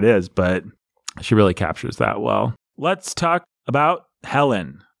or whatever it is, but she really captures that well. Let's talk about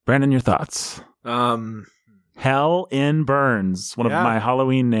Helen. Brandon, your thoughts? Hell in Burns, one of my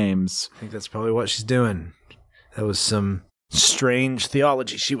Halloween names. I think that's probably what she's doing. That was some strange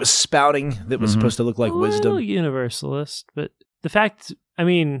theology she was spouting that was supposed to look like wisdom. Universalist, but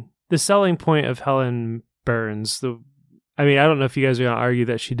the selling point of Helen Burns, I don't know if you guys are going to argue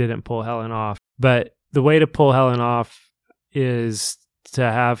that she didn't pull Helen off, but the way to pull Helen off is to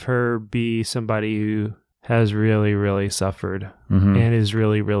have her be somebody who has really, really suffered and is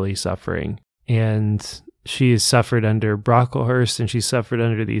really, really suffering. And she has suffered under Brocklehurst and she suffered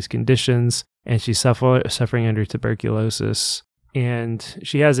under these conditions and she's suffering under tuberculosis. And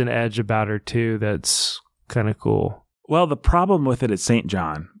she has an edge about her too that's kind of cool. Well, the problem with it is St.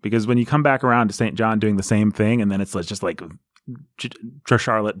 John, because when you come back around to St. John doing the same thing, and then it's just like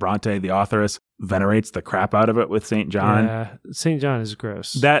Charlotte Bronte, the authoress, venerates the crap out of it with St. John. Yeah, St. John is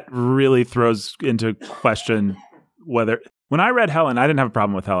gross. That really throws into question whether... When I read Helen, I didn't have a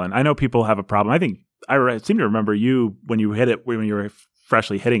problem with Helen. I know people have a problem. I think I seem to remember you, when you were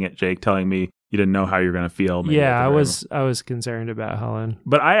freshly hitting it, Jake, telling me you didn't know how you were going to feel. Yeah, I was concerned about Helen.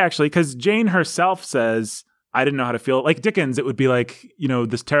 But I actually, because Jane herself says... I didn't know how to feel. Like Dickens, it would be like,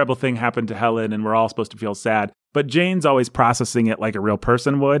 this terrible thing happened to Helen and we're all supposed to feel sad. But Jane's always processing it like a real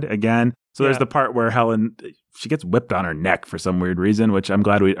person would, again. So there's the part where Helen, she gets whipped on her neck for some weird reason, which I'm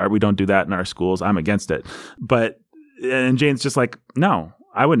glad we don't do that in our schools. I'm against it. And Jane's just like, no,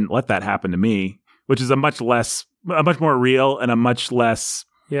 I wouldn't let that happen to me, which is a much more real and a much less,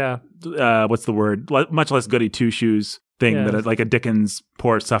 what's the word? Much less goody two-shoes thing that like a Dickens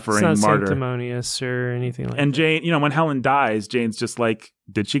poor suffering it's not martyr. Sanctimonious or anything like that. And Jane, when Helen dies, Jane's just like,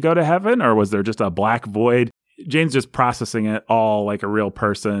 did she go to heaven or was there just a black void? Jane's just processing it all like a real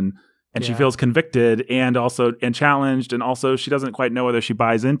person, and she feels convicted and challenged, and also she doesn't quite know whether she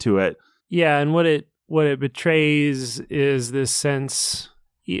buys into it. Yeah, and what it betrays is this sense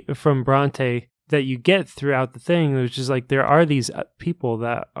from Bronte that you get throughout the thing, which is like there are these people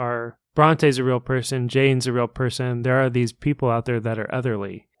that are... Bronte's a real person. Jane's a real person. There are these people out there that are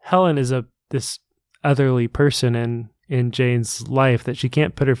otherly. Helen is this otherly person in Jane's life that she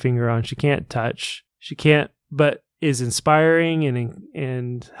can't put her finger on. She can't touch. She can't, but is inspiring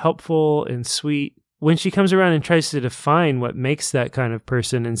and helpful and sweet. When she comes around and tries to define what makes that kind of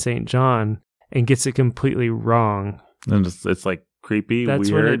person in St. John and gets it completely wrong. And it's like creepy, that's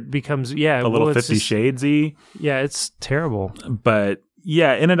weird. When it becomes, a little 50 Shades-y. Yeah, it's terrible. But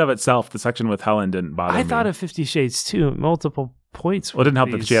Yeah, in and of itself, the section with Helen didn't bother me. I thought of 50 Shades too, at multiple points. Well, it didn't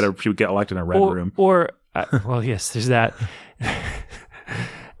help that she would get elected in a red room. Well, yes, there's that.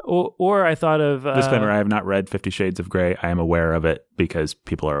 or I thought of... Disclaimer, I have not read 50 Shades of Grey. I am aware of it because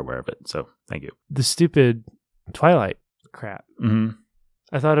people are aware of it. So, thank you. The stupid Twilight crap. Mm-hmm.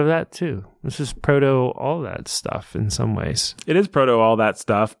 I thought of that too. This is proto all that stuff in some ways. It is proto all that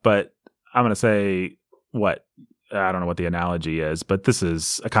stuff, but I'm going to say I don't know what the analogy is, but this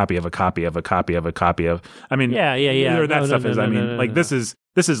is a copy of a copy of a copy of a copy of. I mean, yeah. That stuff is.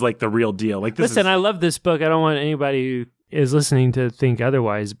 This is like the real deal. Like, listen, I love this book. I don't want anybody who is listening to think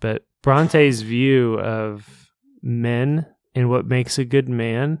otherwise. But Bronte's view of men and what makes a good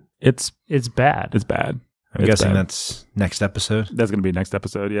man, it's bad. It's bad. I'm guessing that's next episode. That's going to be next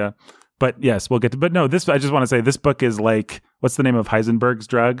episode, yeah. But yes, we'll get to. But no, this. I just want to say this book is like, what's the name of Heisenberg's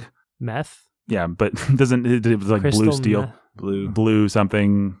drug? Meth. Yeah, but it was like Crystal blue steel, meth. blue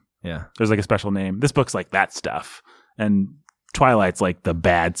something. Yeah, there's like a special name. This book's like that stuff, and Twilight's like the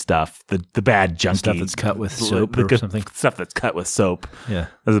bad stuff, the bad junky stuff that's cut with soap or something. Stuff that's cut with soap. Yeah,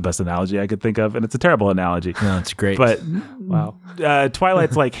 that's the best analogy I could think of, and it's a terrible analogy. No, it's great. But wow,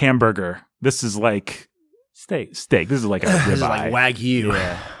 Twilight's like hamburger. This is like steak. This is like a ribeye. This is like Wagyu.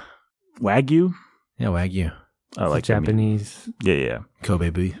 Yeah. Wagyu. Yeah, Wagyu. I like Japanese. Yeah.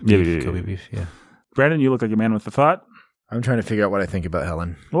 Kobe beef. Kobe beef. Yeah. Brandon, you look like a man with a thought. I'm trying to figure out what I think about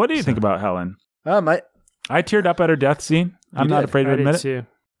Helen. What do you think about Helen? I teared up at her death scene. I'm not afraid to admit it. Too.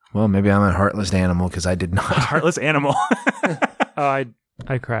 Well, maybe I'm a heartless animal because I did not. Heartless animal. I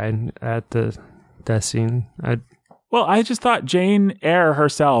cried at the death scene. Well, I just thought Jane Eyre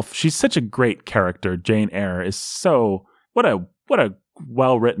herself, she's such a great character. Jane Eyre is so, what a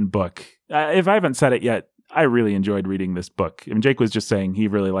well-written book. If I haven't said it yet, I really enjoyed reading this book. I mean, Jake was just saying he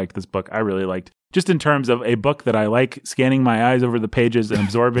really liked this book. I really liked, just in terms of a book that I like scanning my eyes over the pages and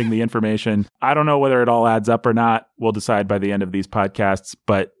absorbing the information. I don't know whether it all adds up or not. We'll decide by the end of these podcasts,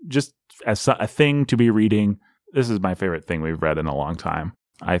 but just as a thing to be reading, this is my favorite thing we've read in a long time,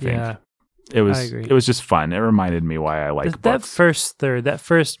 I think. Yeah. It was just fun. It reminded me why I like books. That first third, that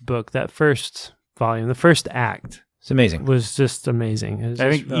first book, that first volume, the first act. It's amazing. Was just amazing.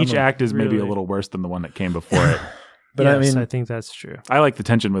 I think each act is maybe a little worse than the one that came before it. But yes, I think that's true. I like the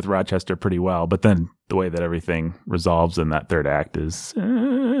tension with Rochester pretty well, but then the way that everything resolves in that third act is...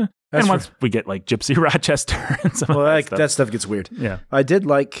 and once we get like Gypsy Rochester and some that stuff gets weird. Yeah. I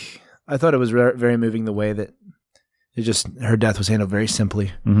thought it was very moving the way that her death was handled very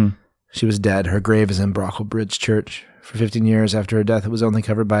simply. Mm-hmm. She was dead. Her grave is in Brocklebridge Church. For 15 years after her death, it was only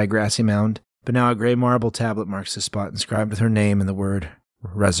covered by a grassy mound. But now a gray marble tablet marks the spot inscribed with her name and the word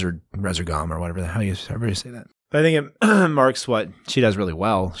resurgam or whatever you say that. But I think it marks what she does really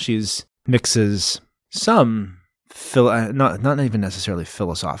well. She's mixes some, not even necessarily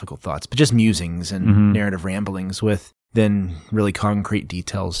philosophical thoughts, but just musings and narrative ramblings with then really concrete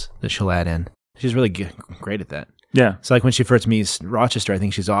details that she'll add in. She's really great at that. Yeah. It's like when she first meets Rochester, I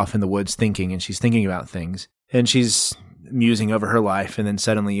think she's off in the woods thinking, and she's thinking about things. And she's musing over her life, and then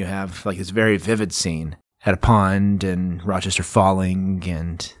suddenly you have like this very vivid scene at a pond and Rochester falling,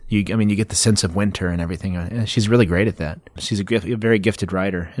 and you get the sense of winter and everything. And she's really great at that. She's a very gifted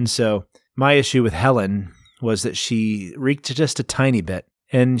writer. And so my issue with Helen was that she reeked just a tiny bit.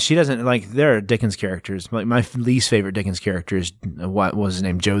 And she doesn't, like, there are Dickens characters. Like, my least favorite Dickens character is, what was his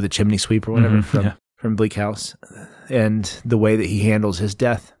name, Joe the Chimney Sweep or whatever from Bleak House. And the way that he handles his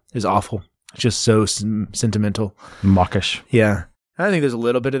death is awful. It's just so sentimental. Mawkish. Yeah. I think there's a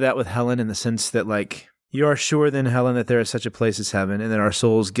little bit of that with Helen in the sense that, like, you are sure then, Helen, that there is such a place as heaven and that our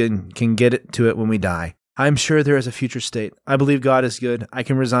souls can get it to it when we die. I am sure there is a future state. I believe God is good. I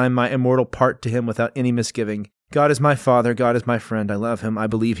can resign my immortal part to him without any misgiving. God is my father. God is my friend. I love him. I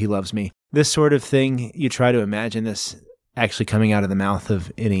believe he loves me. This sort of thing, you try to imagine this actually coming out of the mouth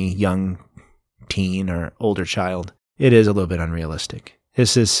of any young teen or older child. It is a little bit unrealistic.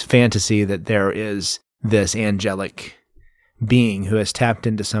 It's this fantasy that there is this angelic being who has tapped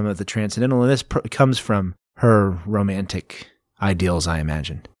into some of the transcendental, and this comes from her romantic ideals, I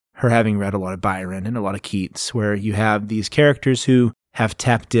imagine. Her having read a lot of Byron and a lot of Keats, where you have these characters who have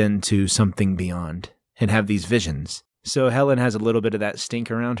tapped into something beyond and have these visions. So Helen has a little bit of that stink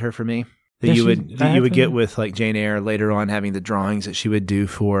around her for me that you would get with like Jane Eyre later on, having the drawings that she would do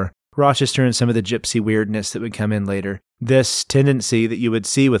for Rochester and some of the gypsy weirdness that would come in later. This tendency that you would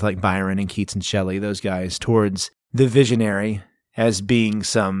see with like Byron and Keats and Shelley, those guys, towards the visionary as being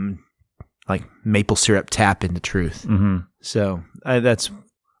some like maple syrup tap into truth. Mm-hmm. So that's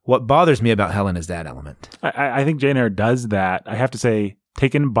what bothers me about Helen is that element. I think Jane Eyre does that. I have to say,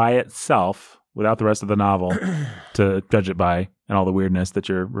 taken by itself, without the rest of the novel to judge it by, and all the weirdness that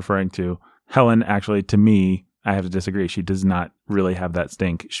you're referring to. Helen, actually, to me, I have to disagree. She does not really have that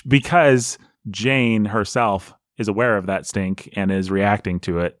stink because Jane herself is aware of that stink and is reacting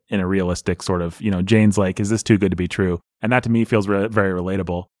to it in a realistic sort of, Jane's like, is this too good to be true? And that to me feels very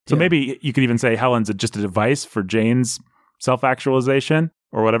relatable. So maybe you could even say Helen's just a device for Jane's self-actualization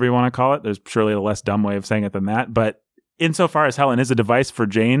or whatever you want to call it. There's surely a less dumb way of saying it than that. But insofar as Helen is a device for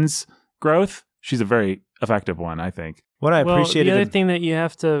Jane's growth, she's a very effective one, I think. What I appreciated... The other thing that you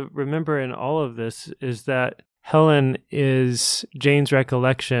have to remember in all of this is that Helen is Jane's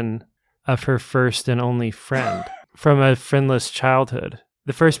recollection of her first and only friend from a friendless childhood.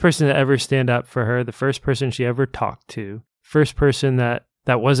 The first person to ever stand up for her, the first person she ever talked to, first person that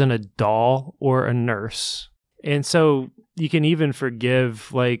wasn't a doll or a nurse. And so you can even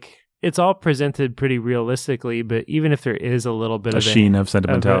forgive, it's all presented pretty realistically, but even if there is a little bit of a sheen of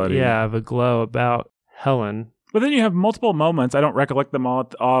sentimentality. Of a glow about Helen. But then you have multiple moments. I don't recollect them all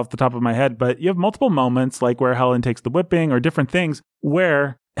off the top of my head, but you have multiple moments like where Helen takes the whipping or different things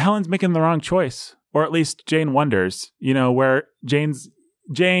where Helen's making the wrong choice, or at least Jane wonders, where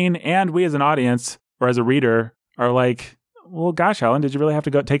Jane and we as an audience or as a reader are like, well, gosh, Helen, did you really have to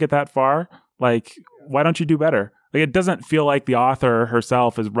go take it that far? Why don't you do better? It doesn't feel like the author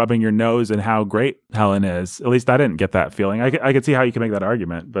herself is rubbing your nose in how great Helen is. At least I didn't get that feeling. I could see how you can make that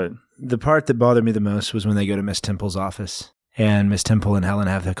argument, but... The part that bothered me the most was when they go to Miss Temple's office, and Miss Temple and Helen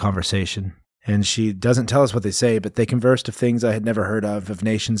have the conversation. And she doesn't tell us what they say, but they conversed of things I had never heard of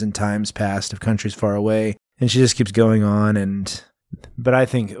nations and times past, of countries far away. And she just keeps going on. But I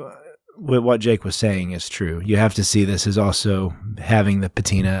think what Jake was saying is true. You have to see this as also having the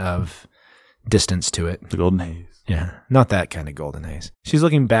patina of distance to it. The golden haze. Yeah, not that kind of golden haze. She's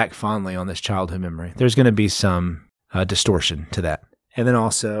looking back fondly on this childhood memory. There's going to be some distortion to that. And then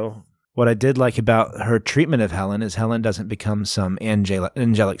also, what I did like about her treatment of Helen is Helen doesn't become some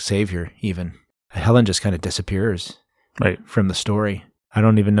angelic savior even. Helen just kind of disappears from the story. I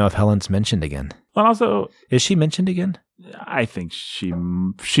don't even know if Helen's mentioned again. Well, also... Is she mentioned again? I think she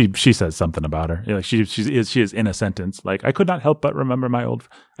says something about her. She is in a sentence. I could not help but remember my old...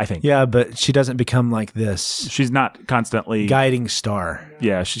 I think. Yeah, but she doesn't become like this. She's not constantly... guiding star.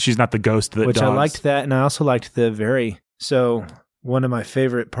 Yeah, she's not the ghost that Which dogs. I liked that, and I also liked the very... So, one of my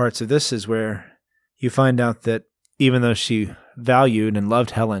favorite parts of this is where you find out that even though she valued and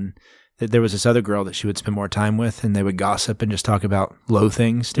loved Helen, that there was this other girl that she would spend more time with, and they would gossip and just talk about low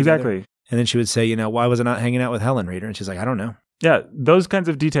things together. Exactly. And then she would say, why was I not hanging out with Helen, reader? And she's like, I don't know. Yeah, those kinds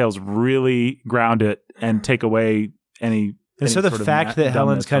of details really ground it and take away any... And so the fact that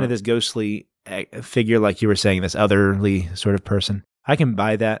Helen's kind of this ghostly figure, like you were saying, this otherly sort of person, I can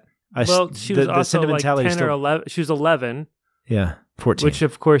buy that. She was also like 10 or 11. She was 11. Yeah, 14. Which,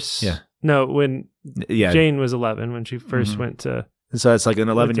 of course... Yeah. No, when Jane was 11 when she first went to... And so it's like an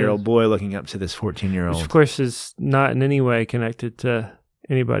 11-year-old boy looking up to this 14-year-old. Which, of course, is not in any way connected to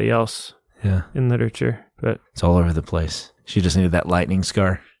anybody else in literature. But it's all over the place. She just needed that lightning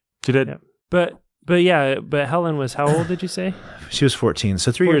scar. She did. Yeah. But Helen was, how old did you say? She was 14,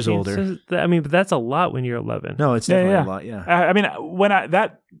 so 3 years older. So, but that's a lot when you're 11. No, it's definitely a lot, yeah.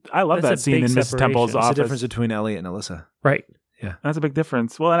 I love that scene in Miss Temple's office. It's the difference between Elliot and Alyssa. Right. Yeah. That's a big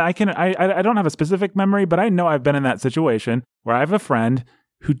difference. Well, and I don't have a specific memory, but I know I've been in that situation where I have a friend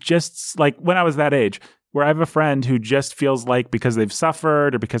who just, when I was that age, where I have a friend who just feels like because they've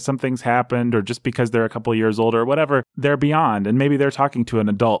suffered or because something's happened or just because they're a couple of years older or whatever, they're beyond. And maybe they're talking to an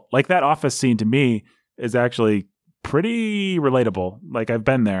adult. That office scene to me is actually pretty relatable. I've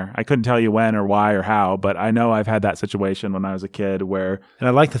been there. I couldn't tell you when or why or how, but I know I've had that situation when I was a kid where... And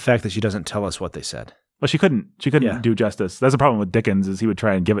I like the fact that she doesn't tell us what they said. Well, she couldn't do justice. That's the problem with Dickens is he would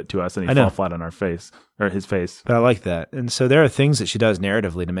try and give it to us and he'd fall flat on our face or his face. But I like that. And so there are things that she does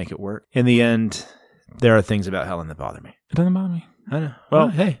narratively to make it work. In the end, there are things about Helen that bother me. It doesn't bother me. I know. Well,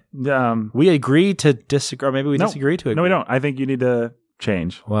 hey, we agree to disagree, or maybe we disagree to agree. No, we don't. I think you need to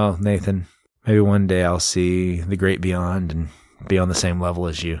change. Well, Nathan, maybe one day I'll see the great beyond and be on the same level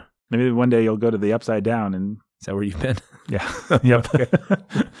as you. Maybe one day you'll go to the upside down and... Is that where you've been? Yeah. Yep.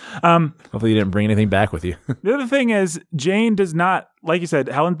 Hopefully you didn't bring anything back with you. The other thing is Jane does not, like you said,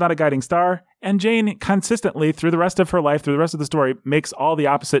 Helen's not a guiding star. And Jane consistently through the rest of her life, through the rest of the story, makes all the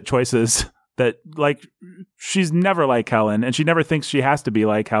opposite choices that she's never like Helen and she never thinks she has to be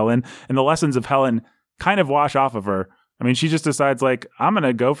like Helen. And the lessons of Helen kind of wash off of her. I mean, she just decides I'm going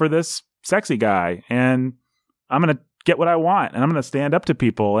to go for this sexy guy and I'm going to get what I want and I'm going to stand up to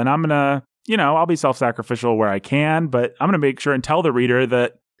people and I'm going to, I'll be self-sacrificial where I can, but I'm going to make sure and tell the reader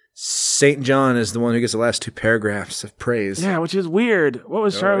that St. John is the one who gets the last 2 paragraphs of praise. Yeah, which is weird. What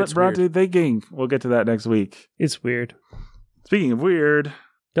was Charlotte Bronte thinking? We'll get to that next week. It's weird. It's Speaking of weird,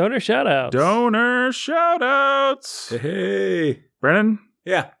 Donor shout-outs. donor shout-outs. Hey. Brandon,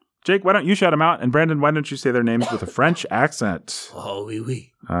 Yeah. Jake, why don't you shout them out? And Brandon, why don't you say their names with a French accent? Oh, oui,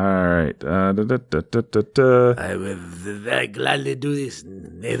 oui. All right. I will very gladly do this,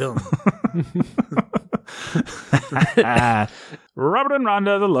 Nathan. Robert and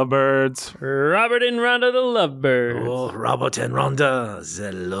Rhonda, the lovebirds. Robert and Rhonda the Lovebirds. Oh, Robert and Rhonda,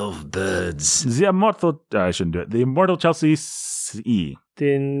 the lovebirds. The immortal, I shouldn't do it. The immortal Chelsea C.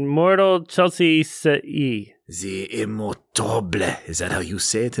 The immortal Chelsea C. The immortable. Is that how you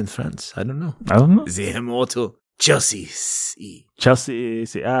say it in France? I don't know. I don't know. The immortal Chelsea C. Chelsea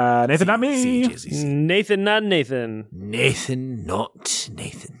C. Nathan, not me. Nathan, not Nathan. Nathan, not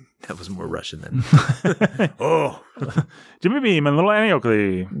Nathan. That was more Russian than. Oh. Jimmy Beam and little Annie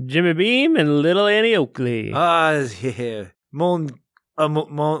Oakley. Jimmy Beam and little Annie Oakley. Yeah. Mon.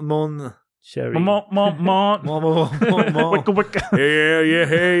 Sherry. Wicka, wicka. Yeah,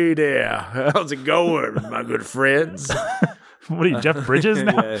 hey there. How's it going, my good friends? What are you, Jeff Bridges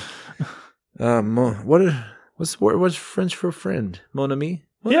now? What's French for friend? Mon ami?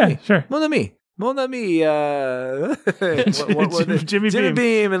 Yeah, sure. Mon ami. Mon ami. Jimmy Jimmy Beam.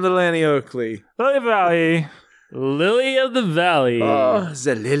 Beam and little Annie Oakley. Lily Valley. Lily of the Valley. Oh,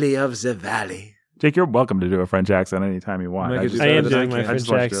 the lily of the valley. Jake, you're welcome to do a French accent anytime you want. I am doing my I just French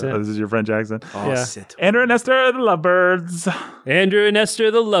want you to- accent. oh, this is your French accent. Oh, Yeah. sit. Andrew and Esther, the lovebirds. Andrew and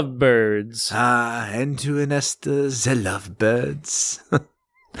Esther the Lovebirds. Andrew and Esther, the lovebirds.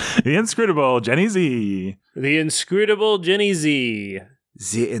 The inscrutable Jenny Z. The inscrutable Jenny Z.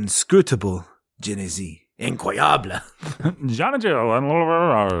 The inscrutable Jenny Z. Incroyable. John and Jill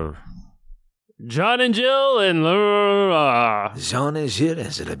and John and Jill and Laura. Jean and Gilles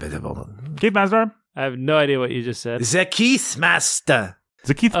is a little bit of Keith Master. I have no idea what you just said. The Keith Master.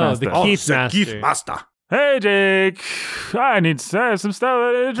 The Keith Oh, Master. the Keith the Master. Keith Master. Hey, Jake. I need to say some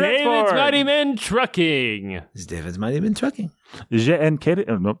stuff. David's Mighty Men Trucking. Is David's Mighty Men Trucking? Jay and Katie.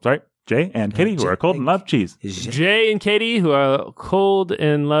 Oh, no, sorry. Jay and Katie, who are cold and love cheese. Jay and Katie, who are cold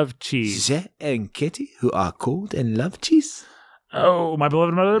and love cheese. Jay and Katie, who are cold and love cheese. Oh, my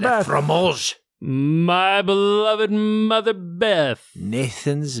beloved mother, Le Beth. fromage. My beloved Mother Beth.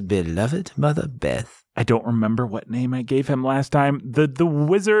 Nathan's beloved mother Beth. I don't remember what name I gave him last time. The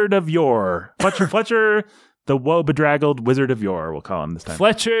Wizard of Yore. Fletcher, the woe-bedraggled Wizard of Yore, we'll call him this time.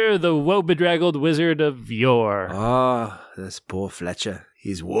 Fletcher, the woe-bedraggled Wizard of Yore. Ah, this poor Fletcher.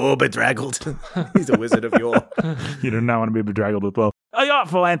 He's woe bedraggled. He's a wizard of yore. You do not want to be bedraggled with woe. A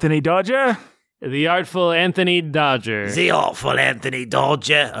yachtful Anthony Dodger. The Artful Anthony Dodger. The artful Anthony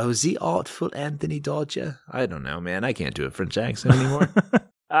Dodger. Oh, the artful Anthony Dodger. I don't know, man. I can't do a French accent anymore.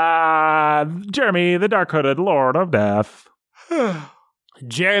 Jeremy, the dark-hooded Lord of Death.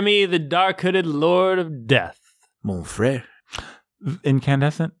 Jeremy, the dark-hooded Lord of Death. Mon frère.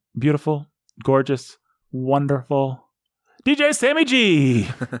 Incandescent, beautiful, gorgeous, wonderful. DJ Sammy G.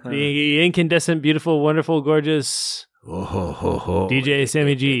 The incandescent, beautiful, wonderful, gorgeous Oh, ho, ho, ho. DJ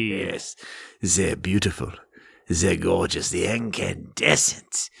Sammy G. Yes. They're beautiful. They're gorgeous. The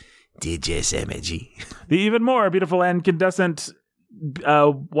incandescent DJ Sammy G. The even more beautiful and incandescent,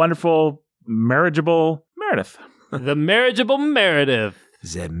 wonderful, marriageable Meredith. The marriageable Meredith.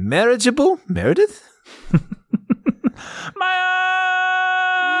 The marriageable Meredith?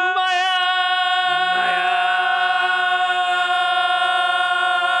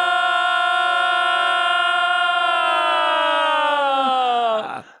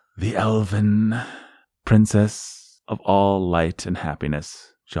 The elven princess of all light and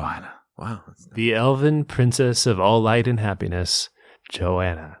happiness, Joanna. Wow. The elven princess of all light and happiness,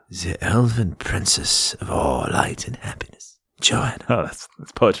 Joanna. The elven princess of all light and happiness, Joanna. Oh, that's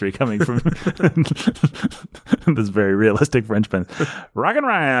poetry coming from this very realistic Frenchman. Rockin'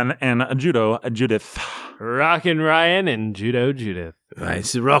 Ryan and Judo Judith. Rockin' Ryan and Judo Judith.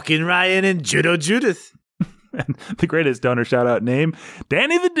 It's Rockin' Ryan and Judo Judith. And the greatest donor shout-out name,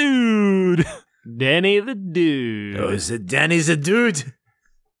 Danny the Dude. Danny the Dude. Oh, is it Danny's a dude?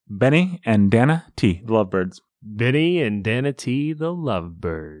 Benny and Dana T, the lovebirds. Benny and Dana T, the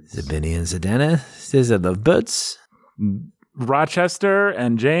Lovebirds. The Benny and Zadana, there's the lovebirds. Rochester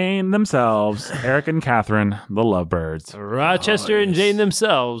and Jane themselves, Eric and Catherine, the lovebirds. Rochester and Jane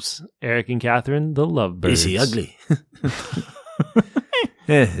themselves, Eric and Catherine, the Lovebirds. Is he ugly?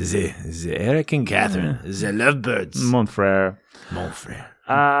 the Eric and Catherine, the lovebirds. Mon frère. Mon frère.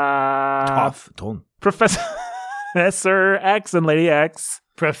 Tough. Ton. Professor X and Lady X.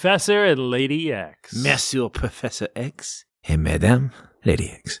 Professor and Lady X. Monsieur Professor X et Madame Lady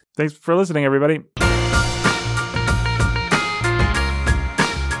X. Thanks for listening, everybody.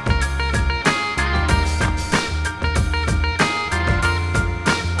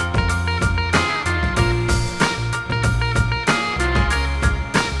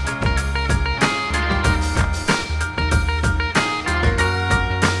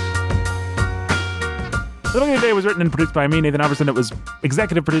 was written and produced by me, Nathan Alberson. It was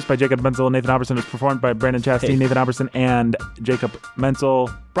executive produced by Jacob Menzel. Nathan Alberson was performed by Brandon Chastain, Nathan Alberson, and Jacob Menzel.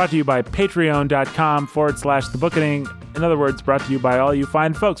 Brought to you by patreon.com/The Bookening. In other words, brought to you by all you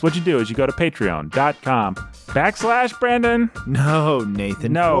fine folks. What you do is you go to patreon.com/Brandon. No,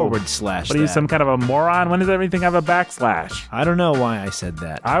 Nathan. No. /. What are you, some kind of a moron? When does everything have a backslash? I don't know why I said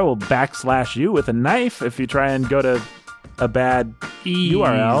that. I will backslash you with a knife if you try and go to a bad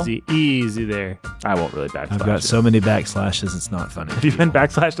URL. Easy there. I won't really backslash. I've got so many backslashes, it's not funny. Have you been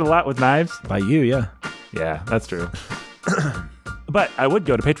backslashed a lot with knives? By you, yeah. Yeah, that's true. But I would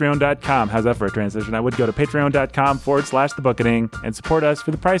go to patreon.com. How's that for a transition? I would go to patreon.com/The Bookening and support us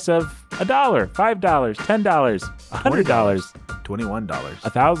for the price of $1, $5, $10, $100, $21.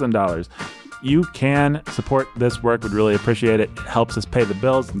 $1,000. You can support this work. We'd really appreciate it. It helps us pay the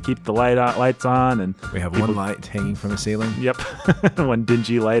bills and keep the lights on. And we have one light hanging from the ceiling. Yep. One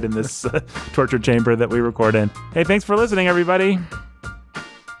dingy light in this torture chamber that we record in. Hey, thanks for listening, everybody.